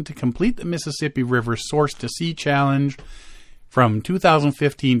person to complete the Mississippi River Source to Sea Challenge from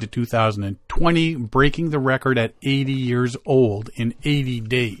 2015 to 2020, breaking the record at 80 years old in 80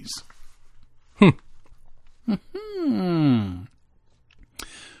 days.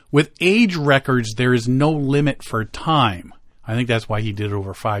 With age records, there is no limit for time. I think that's why he did it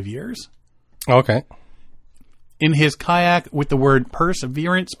over 5 years. Okay. In his kayak with the word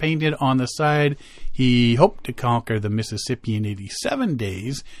perseverance painted on the side, he hoped to conquer the Mississippi in 87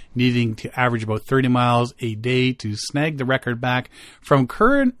 days, needing to average about 30 miles a day to snag the record back from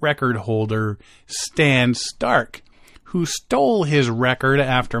current record holder Stan Stark, who stole his record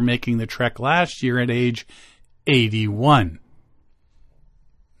after making the trek last year at age 81.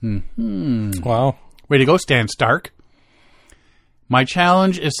 Wow. Way to go, Stan Stark. My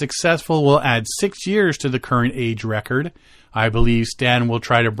challenge, if successful, will add 6 years to the current age record. I believe Stan will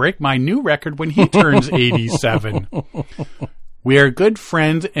try to break my new record when he turns 87. We are good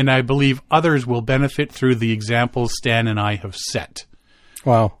friends, and I believe others will benefit through the examples Stan and I have set.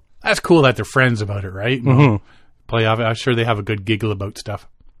 Wow. That's cool that they're friends about it, right? Mm-hmm. Play off. I'm sure they have a good giggle about stuff.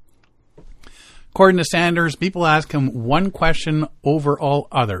 According to Sanders, people ask him one question over all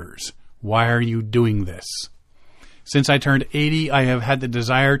others. Why are you doing this? Since I turned 80, I have had the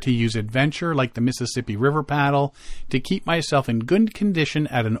desire to use adventure like the Mississippi River paddle to keep myself in good condition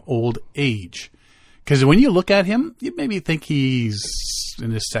at an old age. Because when you look at him, you maybe think he's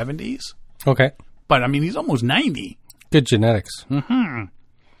in his 70s. Okay. But, I mean, he's almost 90. Good genetics.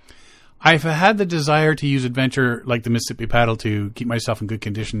 I've had the desire to use adventure like the Mississippi paddle to keep myself in good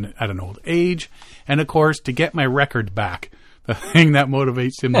condition at an old age. And, of course, to get my record back. The thing that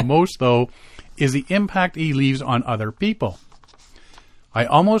motivates him the most, though, is the impact he leaves on other people. I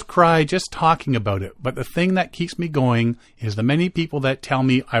almost cry just talking about it, but the thing that keeps me going is the many people that tell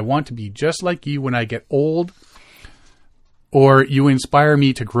me I want to be just like you when I get old, or you inspire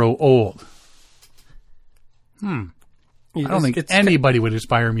me to grow old. I don't think anybody would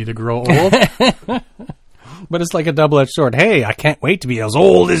inspire me to grow old. But it's like a double-edged sword. Hey, I can't wait to be as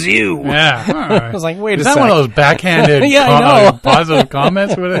old as you. Yeah. Right. I was like, wait is a second. Is that one of those backhanded yeah, I know. Positive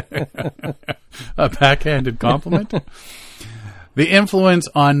comments with it? A backhanded compliment? The influence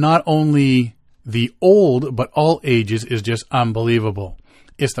on not only the old, but all ages is just unbelievable.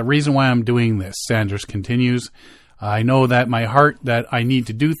 It's the reason why I'm doing this, Sanders continues. I know that my heart that I need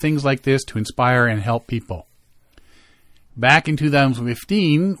to do things like this to inspire and help people. Back in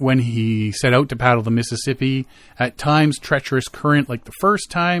 2015, when he set out to paddle the Mississippi, at times treacherous current like the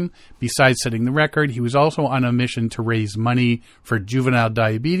first time, besides setting the record, he was also on a mission to raise money for juvenile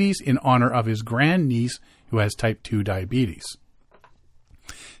diabetes in honor of his grandniece who has type 2 diabetes.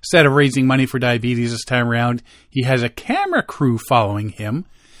 Instead of raising money for diabetes this time around, he has a camera crew following him,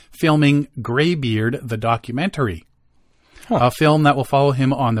 filming Greybeard, the documentary. A film that will follow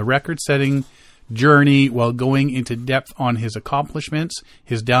him on the record-setting journey while going into depth on his accomplishments,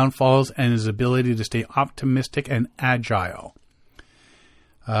 his downfalls, and his ability to stay optimistic and agile.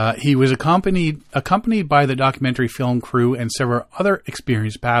 He was accompanied by the documentary film crew and several other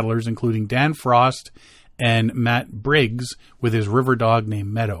experienced paddlers, including Dan Frost and Matt Briggs, with his river dog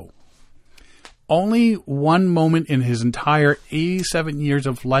named Meadow. Only one moment in his entire 87 years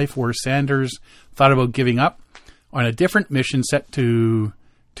of life where Sanders thought about giving up on a different mission set to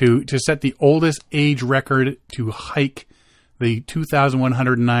set the oldest age record to hike the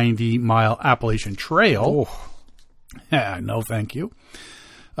 2,190-mile Appalachian Trail. Oh. No, thank you.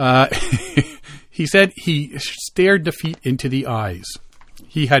 He said he stared defeat into the eyes.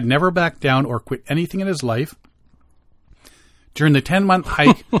 He had never backed down or quit anything in his life. During the 10-month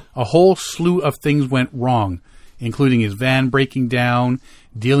hike, a whole slew of things went wrong, including his van breaking down,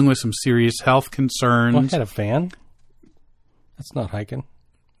 dealing with some serious health concerns. What kind of van? That's not hiking.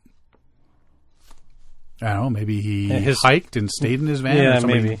 I don't know, maybe he hiked and stayed in his van. Yeah, or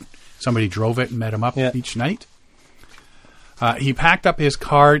maybe. Somebody drove it and met him up each night. He packed up his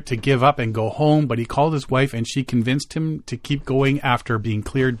car to give up and go home, but he called his wife and she convinced him to keep going after being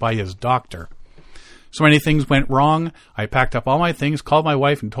cleared by his doctor. So many things went wrong. I packed up all my things, called my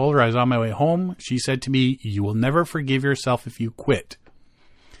wife and told her I was on my way home. She said to me, "You will never forgive yourself if you quit."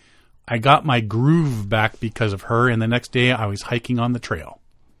 I got my groove back because of her, and the next day I was hiking on the trail.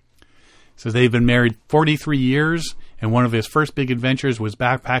 So they've been married 43 years, and one of his first big adventures was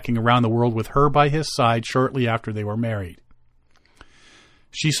backpacking around the world with her by his side shortly after they were married.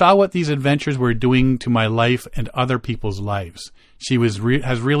 She saw what these adventures were doing to my life and other people's lives. She has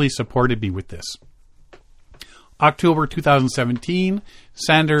really supported me with this. October 2017,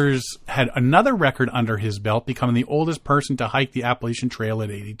 Sanders had another record under his belt, becoming the oldest person to hike the Appalachian Trail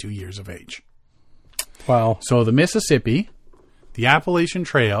at 82 years of age. Wow. So the Mississippi, the Appalachian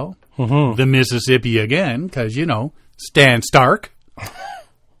Trail, the Mississippi again, because, Stan Stark.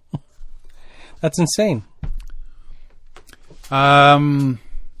 That's insane. Yeah,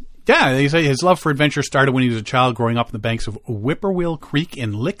 they say his love for adventure started when he was a child growing up on the banks of Whippoorwill Creek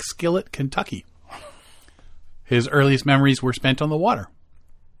in Lickskillet, Kentucky. His earliest memories were spent on the water.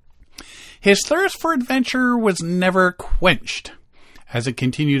 His thirst for adventure was never quenched as it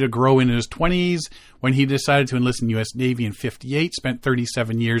continued to grow in his 20s when he decided to enlist in the U.S. Navy in 1958, spent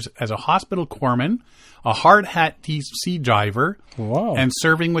 37 years as a hospital corpsman, a hard hat deep sea diver, and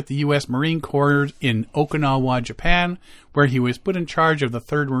serving with the U.S. Marine Corps in Okinawa, Japan, where he was put in charge of the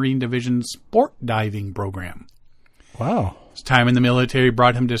 3rd Marine Division sport diving program. Wow. His time in the military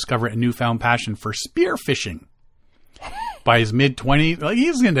brought him to discover a newfound passion for spearfishing. By his mid-20s,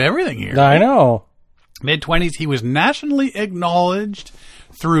 he's into everything here. I know. Mid-20s, he was nationally acknowledged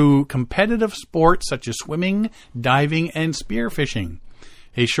through competitive sports such as swimming, diving, and spearfishing.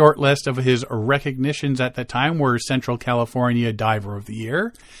 A short list of his recognitions at the time were Central California Diver of the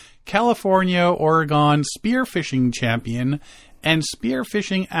Year, California, Oregon Spearfishing Champion, and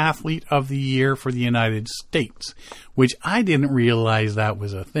Spearfishing Athlete of the Year for the United States, which I didn't realize that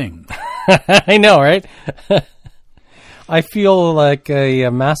was a thing. I know, right? I feel like a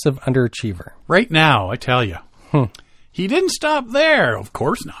massive underachiever. Right now, I tell you. He didn't stop there. Of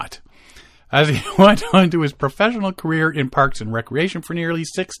course not. As he went on to his professional career in parks and recreation for nearly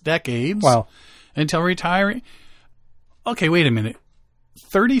 6 decades. Wow. Until retiring. Okay, wait a minute.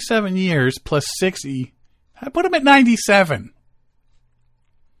 37 years plus 60. I put him at 97.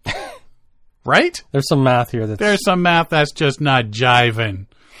 Right? There's some math here. There's some math that's just not jiving.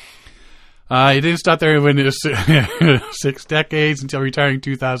 He didn't stop there when it was 6 decades until retiring in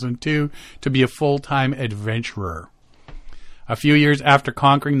 2002 to be a full-time adventurer. A few years after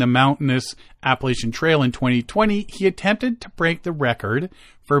conquering the mountainous Appalachian Trail in 2020, he attempted to break the record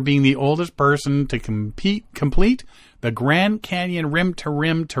for being the oldest person to complete the Grand Canyon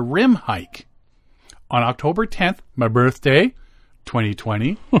rim-to-rim-to-rim hike. On October 10th, my birthday,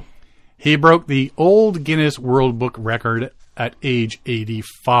 2020, he broke the old Guinness World Book record at age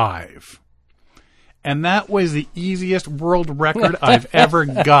 85. And that was the easiest world record I've ever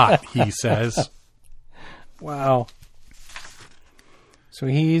got, he says. Wow. So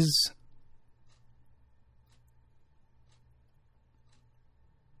he's...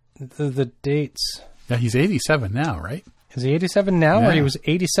 The dates... Yeah, he's 87 now, right? Is he 87 now? Yeah. Or he was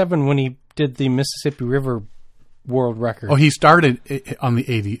 87 when he did the Mississippi River world record? Oh, he started on the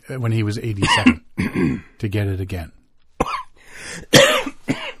 80 when he was 87 to get it again.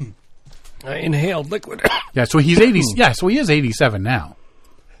 I inhaled liquid. Yeah, so he's 80. Yeah, so he is 87 now.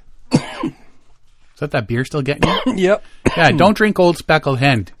 Is that beer still getting you? Yep. Yeah, don't drink Old Speckled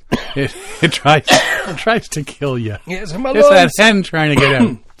Hen. It tries to kill you. Yeah, it's in my lungs. It's that hen trying to get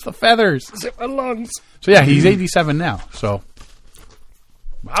out. It's the feathers. It's in my lungs. So yeah, he's 87 now. So,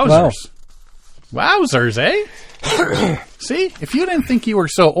 wowzers. Wow. Wowzers, eh? See, if you didn't think you were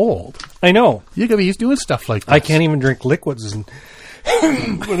so old. I know. You could be doing stuff like this. I can't even drink liquids and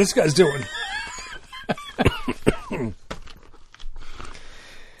what this guy's doing.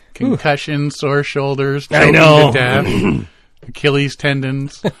 Concussion, sore shoulders, I know. Achilles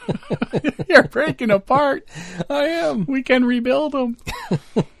tendons. You're breaking apart. I am. We can rebuild them.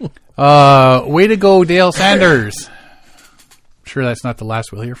 Way to go, Dale Sanders. I'm sure that's not the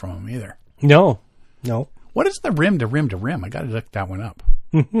last we'll hear from him either. No. What is the rim to rim to rim? I got to look that one up.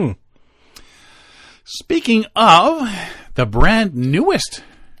 Speaking of the brand newest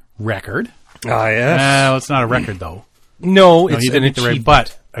record. Ah, yes. Well, it's not a record, though. No, it's an achievement.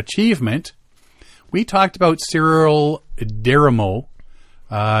 But achievement. We talked about Cyril Derimo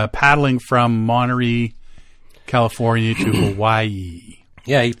paddling from Monterey, California to Hawaii.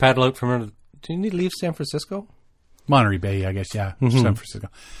 Yeah, he paddled out from... Didn't he leave San Francisco? Monterey Bay, I guess, yeah. San Francisco.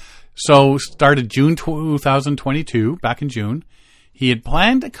 So, started June 2022, back in June. He had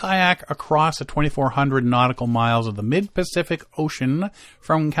planned to kayak across the 2,400 nautical miles of the mid-Pacific Ocean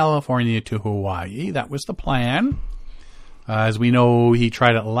from California to Hawaii. That was the plan. As we know, he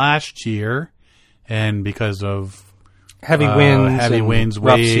tried it last year, and because of heavy winds,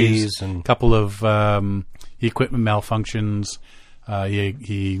 waves, and a couple of equipment malfunctions,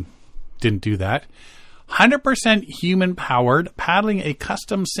 he didn't do that. 100% human-powered, paddling a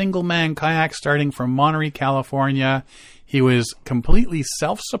custom single-man kayak starting from Monterey, California. He was completely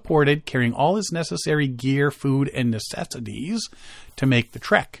self-supported, carrying all his necessary gear, food, and necessities to make the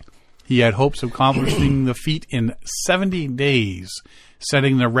trek. He had hopes of accomplishing the feat in 70 days,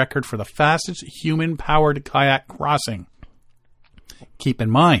 setting the record for the fastest human-powered kayak crossing. Keep in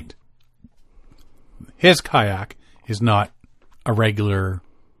mind, his kayak is not a regular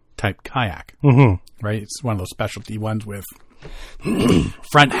type kayak, right? It's one of those specialty ones with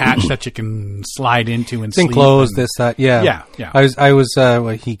front hatch that you can slide into and sleep. Enclosed, this, that, yeah.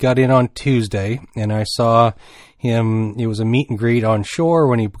 Yeah. He got in on Tuesday, and I saw him. It was a meet and greet on shore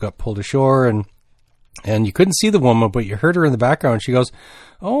when he got pulled ashore, and you couldn't see the woman, but you heard her in the background. She goes,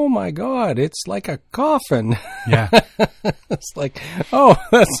 "Oh my God, it's like a coffin." Yeah. It's like, oh,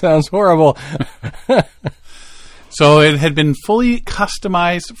 that sounds horrible. So it had been fully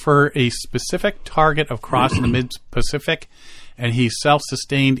customized for a specific target of crossing the mid-Pacific, and he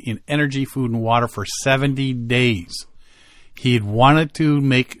self-sustained in energy, food, and water for 70 days. He had wanted to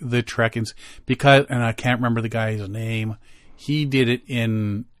make the trek because, and I can't remember the guy's name, he did it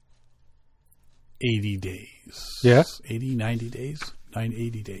in 80 days. Yeah. 80, 90 days?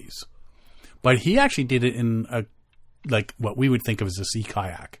 80 days. But he actually did it in what we would think of as a sea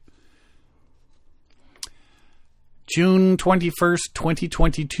kayak. June 21st,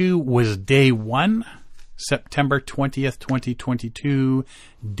 2022 was day 1. September 20th, 2022,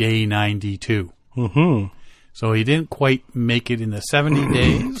 day 92. So he didn't quite make it in the 70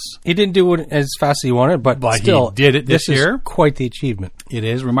 days. He didn't do it as fast as he wanted, but still, he did it this year. Is quite the achievement. It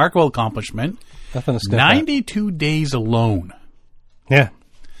is. Remarkable accomplishment. Nothing to sniff 92 at. days alone. Yeah.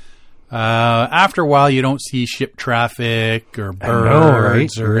 After a while, you don't see ship traffic or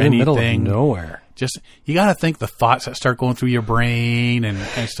birds or in anything. The middle of nowhere. Just, you got to think the thoughts that start going through your brain and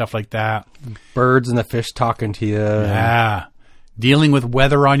stuff like that. Birds and the fish talking to you. Yeah. Dealing with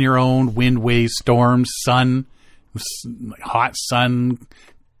weather on your own, wind, waves, storms, sun, hot sun,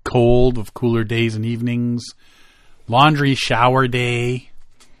 cold with cooler days and evenings, laundry, shower day,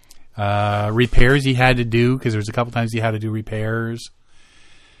 repairs he had to do because there's a couple times he had to do repairs.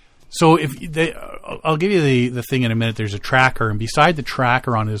 So I'll give you the thing in a minute. There's a tracker, and beside the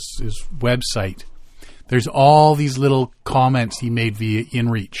tracker on his website, there's all these little comments he made via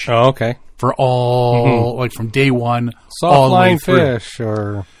InReach. Oh, okay. For all, like from day 1, saw all the way flying through. fish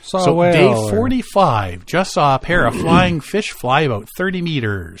or saw So a whale. day 45, just saw a pair of flying fish fly about 30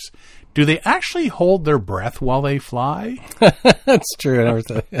 meters. Do they actually hold their breath while they fly? That's true. I never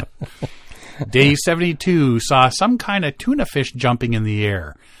thought. Yeah. Day 72, saw some kind of tuna fish jumping in the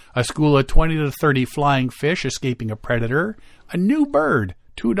air. A school of 20 to 30 flying fish escaping a predator. A new bird.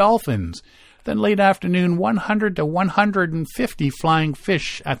 2 dolphins. Then late afternoon, 100 to 150 flying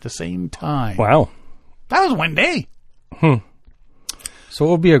fish at the same time. Wow. That was one day. So it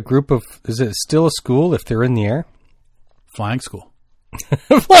will be a group of, is it still a school if they're in the air? Flying school.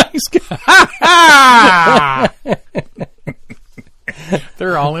 Flying school.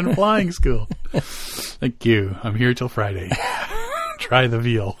 They're all in flying school. Thank you. I'm here till Friday. Try the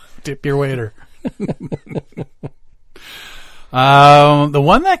veal. Tip your waiter. The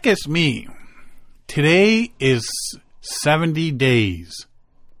one that gets me, today is 70 days.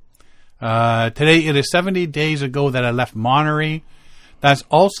 Today it is 70 days ago that I left Monterey. That's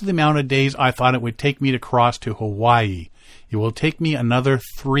also the amount of days I thought it would take me to cross to Hawaii. It will take me another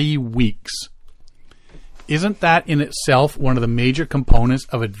 3 weeks. Isn't that in itself one of the major components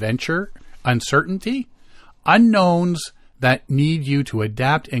of adventure? Uncertainty? Unknowns that need you to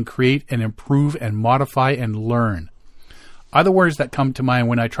adapt and create and improve and modify and learn. Other words that come to mind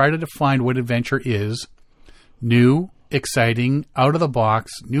when I try to define what adventure is: new, exciting, out of the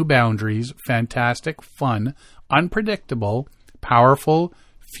box, new boundaries, fantastic, fun, unpredictable, powerful,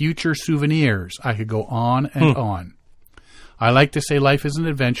 future souvenirs. I could go on and on. I like to say life is an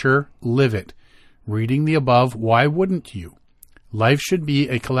adventure. Live it. Reading the above, why wouldn't you? Life should be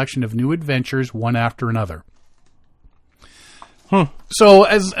a collection of new adventures, one after another. So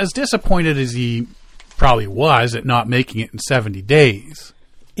as disappointed as he probably was at not making it in 70 days,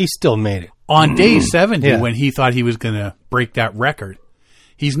 He still made it. on day 70, Yeah. when he thought he was going to break that record,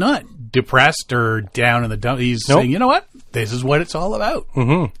 he's not depressed or down in the dump. He's Nope. saying, you know what? This is what it's all about,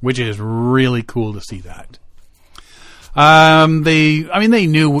 which is really cool to see that. They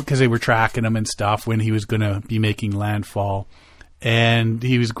knew because they were tracking him and stuff when he was going to be making landfall. And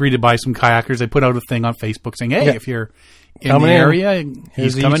he was greeted by some kayakers. They put out a thing on Facebook saying, hey, if you're in Coming the in. area,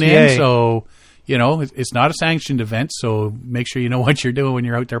 Here's he's the coming ETA. in. So, it's not a sanctioned event. So make sure you know what you're doing when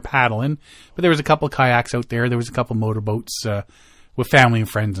you're out there paddling. But there was a couple of kayaks out there. There was a couple of motorboats with family and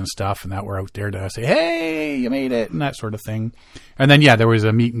friends and stuff, and that were out there to say, "Hey, you made it," and that sort of thing. And then there was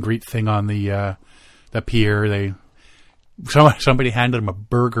a meet and greet thing on the pier. Somebody handed him a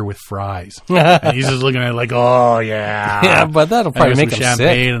burger with fries, and he's just looking at it like, "Oh yeah, Yeah, but that'll probably make him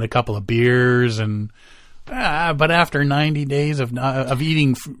champagne sick. and a couple of beers." And but after 90 days of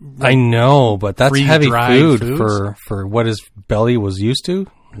eating, I know, but that's heavy freeze-dried food foods. for what his belly was used to.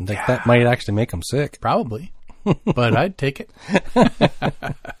 Like that might actually make him sick. probably, but I'd take it.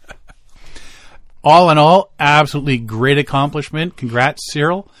 All in all, absolutely great accomplishment. Congrats,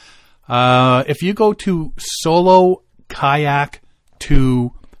 Cyril. If you go to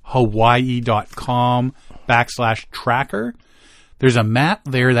solokayak2hawaii.com/tracker, there's a map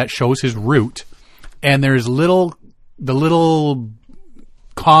there that shows his route, and there's the little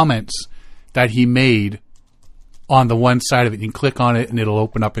comments that he made on the one side of it. You can click on it and it'll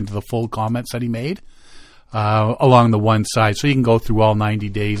open up into the full comments that he made along the one side. So you can go through all 90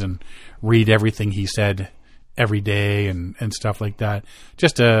 days and read everything he said every day and stuff like that.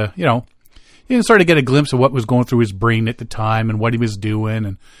 Just to, you can sort of get a glimpse of what was going through his brain at the time and what he was doing.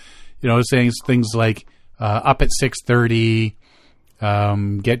 And, saying things like up at 6:30,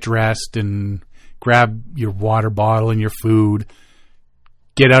 get dressed and grab your water bottle and your food,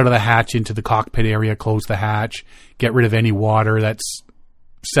 get out of the hatch into the cockpit area, close the hatch, get rid of any water that's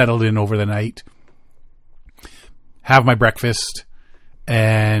settled in over the night, have my breakfast,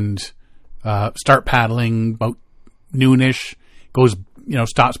 and start paddling about noonish,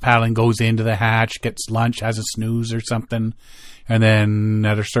 stops paddling, goes into the hatch, gets lunch, has a snooze or something, and then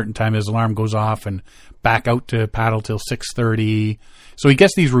at a certain time his alarm goes off and back out to paddle till 6:30. So he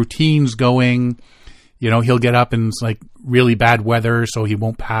gets these routines going. He'll get up and it's like really bad weather, so he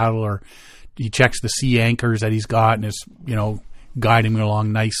won't paddle, or he checks the sea anchors that he's got and is, guiding me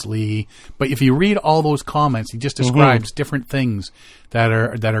along nicely. But if you read all those comments, he just describes different things that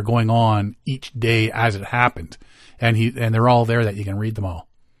are going on each day as it happened. And they're all there that you can read them all.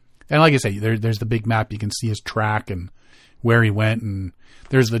 And like I say, there's the big map. You can see his track and where he went, and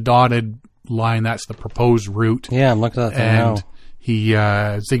there's the dotted line. That's the proposed route. Yeah, I'm looking at that now. He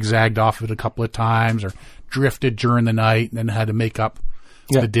zigzagged off of it a couple of times or drifted during the night and then had to make up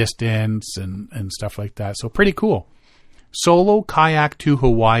the distance and stuff like that. So pretty cool.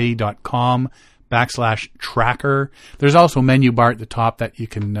 solokayak2hawaii.com/tracker. There's also a menu bar at the top that you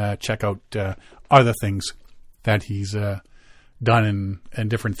can check out other things that he's done and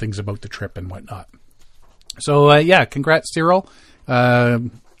different things about the trip and whatnot. So, congrats, Cyril.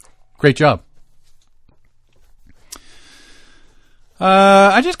 Great job.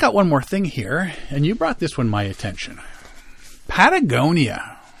 I just got one more thing here, and you brought this one my attention.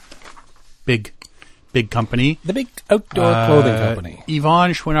 Patagonia. Big company. The big outdoor clothing company.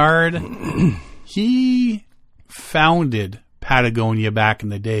 Yvon Chouinard, he founded Patagonia back in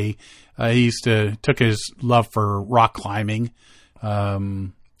the day. He took his love for rock climbing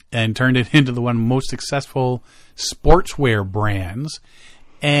and turned it into one of the most successful sportswear brands.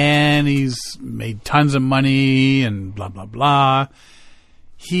 And he's made tons of money and blah, blah, blah.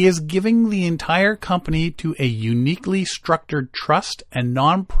 He is giving the entire company to a uniquely structured trust and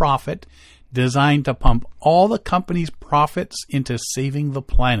nonprofit designed to pump all the company's profits into saving the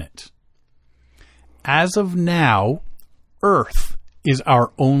planet. As of now, Earth is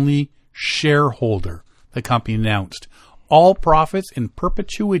our only shareholder, the company announced. All profits in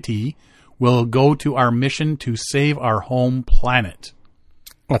perpetuity will go to our mission to save our home planet.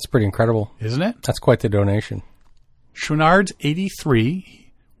 That's pretty incredible. Isn't it? That's quite the donation. Chouinard's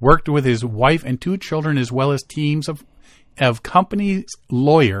 83, worked with his wife and 2 children as well as teams of company's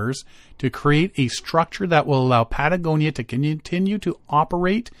lawyers to create a structure that will allow Patagonia to continue to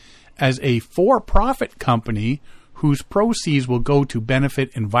operate as a for-profit company whose proceeds will go to benefit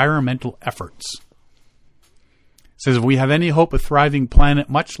environmental efforts. It says, if we have any hope of thriving planet,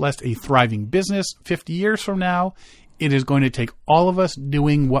 much less a thriving business 50 years from now, it is going to take all of us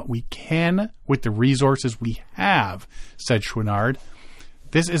doing what we can with the resources we have, said Chouinard.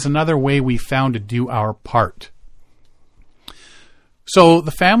 This is another way we found to do our part. So the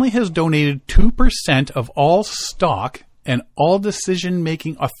family has donated 2% of all stock and all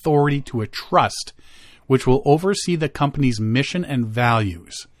decision-making authority to a trust, which will oversee the company's mission and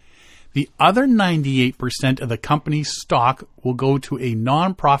values. The other 98% of the company's stock will go to a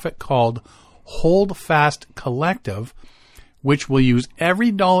nonprofit called Hold Fast Collective, which will use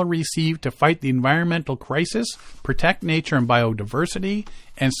every dollar received to fight the environmental crisis, protect nature and biodiversity,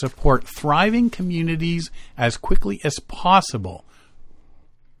 and support thriving communities as quickly as possible.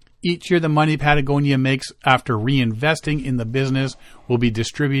 Each year, the money Patagonia makes after reinvesting in the business will be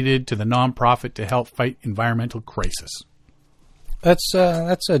distributed to the nonprofit to help fight environmental crisis. That's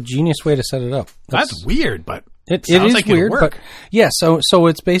a genius way to set it up. That's weird, but it sounds is like it'll weird. work. But yeah, so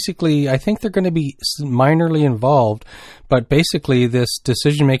it's basically, I think they're going to be minorly involved, but basically this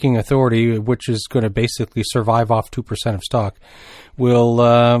decision-making authority, which is going to basically survive off 2% of stock, will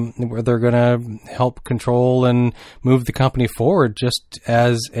they're going to help control and move the company forward just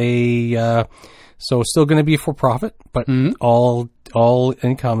as a. So it's still going to be for profit, but all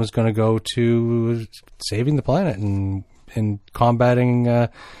income is going to go to saving the planet and combating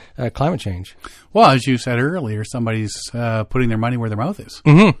climate change. Well, as you said earlier, somebody's putting their money where their mouth is.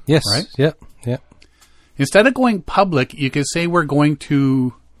 Mm-hmm. Yes. Right? Yep. Instead of going public, you could say we're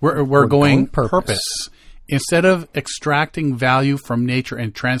going purpose. Instead of extracting value from nature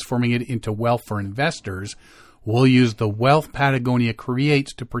and transforming it into wealth for investors, we'll use the wealth Patagonia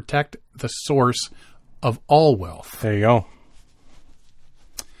creates to protect the source of all wealth. There you go.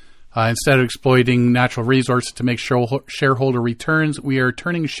 Instead of exploiting natural resources to make shareholder returns, we are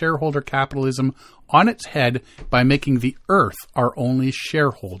turning shareholder capitalism on its head by making the earth our only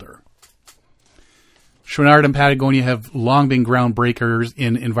shareholder. Chouinard and Patagonia have long been groundbreakers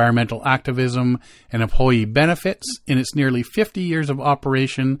in environmental activism and employee benefits. In its nearly 50 years of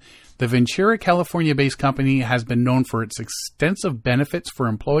operation, the Ventura, California-based company has been known for its extensive benefits for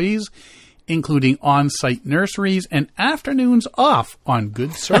employees, including on-site nurseries and afternoons off on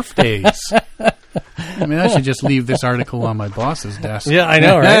good surf days. I mean, I should just leave this article on my boss's desk. Yeah, I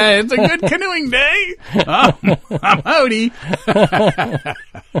know, right? It's a good canoeing day. I'm howdy.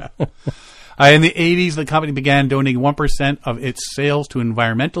 In the 80s, the company began donating 1% of its sales to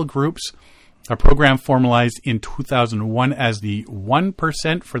environmental groups, a program formalized in 2001 as the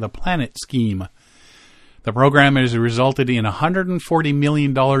 1% for the Planet scheme. The program has resulted in $140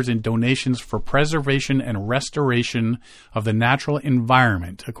 million in donations for preservation and restoration of the natural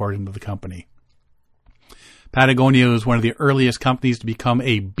environment, according to the company. Patagonia was one of the earliest companies to become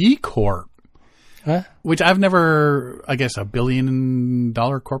a B Corp, which I've never, I guess, $1 billion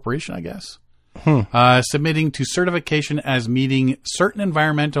corporation, I guess. Submitting to certification as meeting certain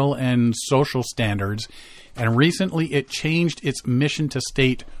environmental and social standards, and recently it changed its mission to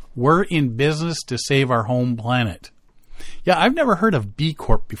state, "We're in business to save our home planet." Yeah, I've never heard of B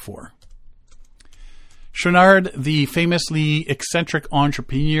Corp before. Chouinard, the famously eccentric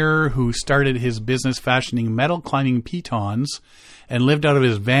entrepreneur who started his business fashioning metal climbing pitons and lived out of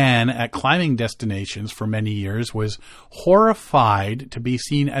his van at climbing destinations for many years, was horrified to be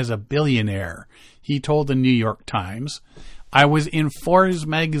seen as a billionaire. He told the New York Times, "I was in Forbes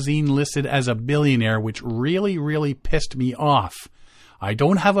magazine listed as a billionaire, which really, really pissed me off. I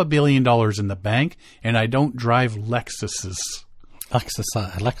don't have $1 billion in the bank, and I don't drive Lexuses." Lexusi.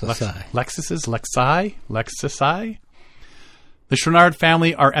 The Chouinard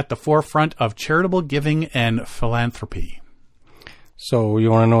family are at the forefront of charitable giving and philanthropy. So you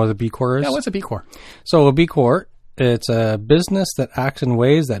want to know what a B Corp is? Yeah, what's a B Corp? So a B Corp, it's a business that acts in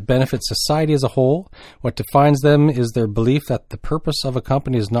ways that benefit society as a whole. What defines them is their belief that the purpose of a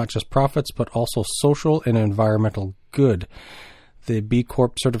company is not just profits, but also social and environmental good. The B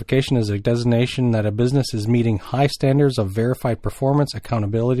Corp certification is a designation that a business is meeting high standards of verified performance,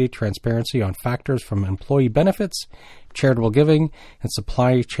 accountability, transparency on factors from employee benefits, charitable giving, and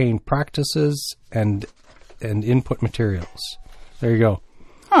supply chain practices and input materials. There you go.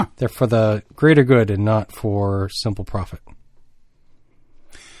 Huh. They're for the greater good and not for simple profit.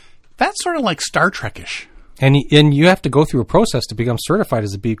 That's sort of like Star Trek-ish. And you have to go through a process to become certified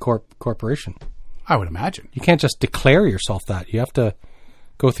as a B Corp corporation. I would imagine. You can't just declare yourself that. You have to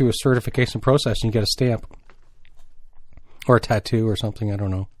go through a certification process and you get a stamp. Or a tattoo or something, I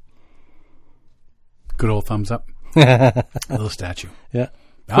don't know. Good old thumbs up. A little statue. Yeah.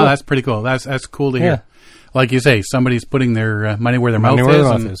 Oh, cool. That's pretty cool. That's cool to hear. Yeah. Like you say, somebody's putting their money where their mouth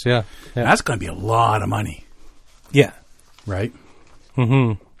is. Yeah. That's going to be a lot of money. Yeah. Right?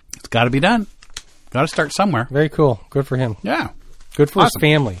 Mm-hmm. It's got to be done. Got to start somewhere. Very cool. Good for him. Yeah. Good for his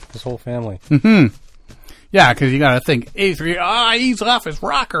family, his whole family. Mm-hmm. Yeah, because you got to think, he's off his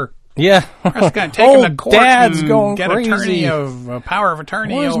rocker. Yeah. That's going to take him to court Dad's and going get crazy. Power of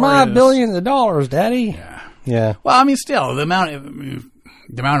attorney. Where's my billions of dollars, Daddy? Yeah. Yeah. Well, I mean, still, the amount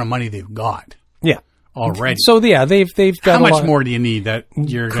of money they've got. Yeah. Already. So, yeah, they've got how much more do you need that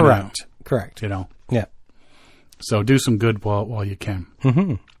you're going to... Correct. You know? Yeah. So do some good while you can.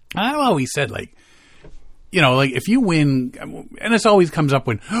 Mm-hmm. I've always said, like, you know, like if you win, and this always comes up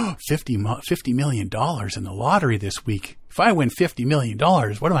when $50 million in the lottery this week. If I win $50 million,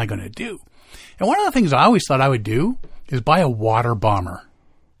 what am I going to do? And one of the things I always thought I would do is buy a water bomber.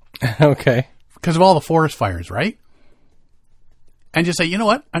 Okay. Because of all the forest fires, right? And just say, you know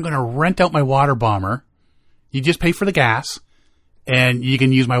what? I'm going to rent out my water bomber. You just pay for the gas, and you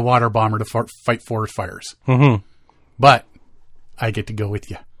can use my water bomber to fight forest fires. Mm-hmm. But I get to go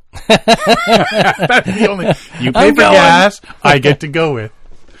with you. That's the only. You pay for gas, I get to go with.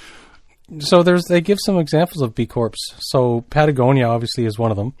 So they give some examples of B Corps. So Patagonia obviously is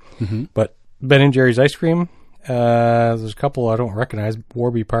one of them, but Ben & Jerry's ice cream. There's a couple I don't recognize.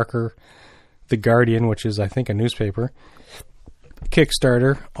 Warby Parker, The Guardian, which is I think a newspaper.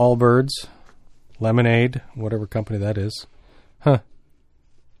 Kickstarter, Allbirds, Lemonade, whatever company that is. Huh.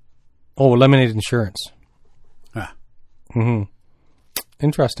 Oh, Lemonade Insurance. Ah. Mm-hmm.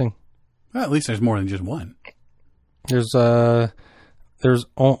 Interesting. Well, at least there's more than just one. There's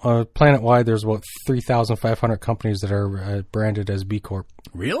planet-wide, there's about 3,500 companies that are branded as B Corp.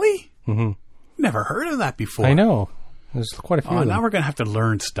 Really? Mm-hmm. Never heard of that before. I know. There's quite a few of them. Now we're going to have to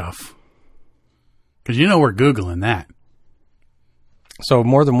learn stuff. Because we're Googling that. So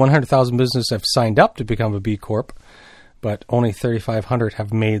more than 100,000 businesses have signed up to become a B Corp, but only 3,500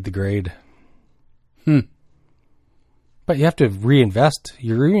 have made the grade. But you have to reinvest.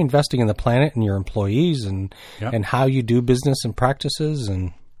 You're reinvesting in the planet and your employees and how you do business and practices.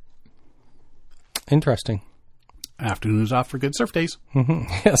 And interesting. Afternoons off for good surf days. Mm-hmm.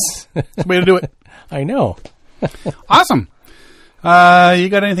 Yes. That's the way to do it. I know. Awesome. You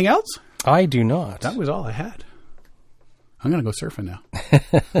got anything else? I do not. That was all I had. I'm going to go surfing now.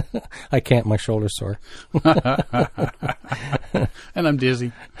 I can't. My shoulder's sore. And I'm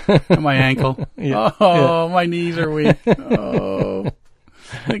dizzy. And my ankle. My knees are weak. Oh,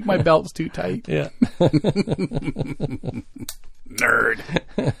 I think my belt's too tight. Yeah. Nerd.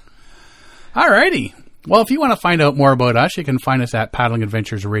 All righty. Well, if you want to find out more about us, you can find us at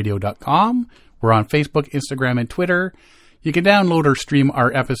paddlingadventuresradio.com. We're on Facebook, Instagram, and Twitter. You can download or stream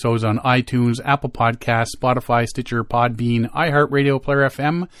our episodes on iTunes, Apple Podcasts, Spotify, Stitcher, Podbean, iHeartRadio, Player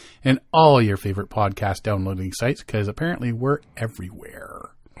FM, and all your favorite podcast downloading sites, because apparently we're everywhere.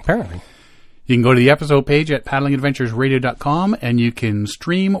 Apparently. You can go to the episode page at paddlingadventuresradio.com, and you can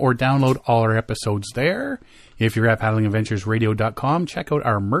stream or download all our episodes there. If you're at paddlingadventuresradio.com, check out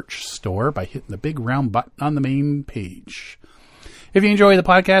our merch store by hitting the big round button on the main page. If you enjoy the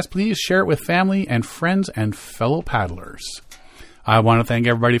podcast, please share it with family and friends and fellow paddlers. I want to thank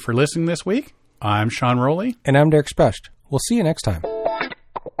everybody for listening this week. I'm Sean Rowley. And I'm Derek Specht. We'll see you next time.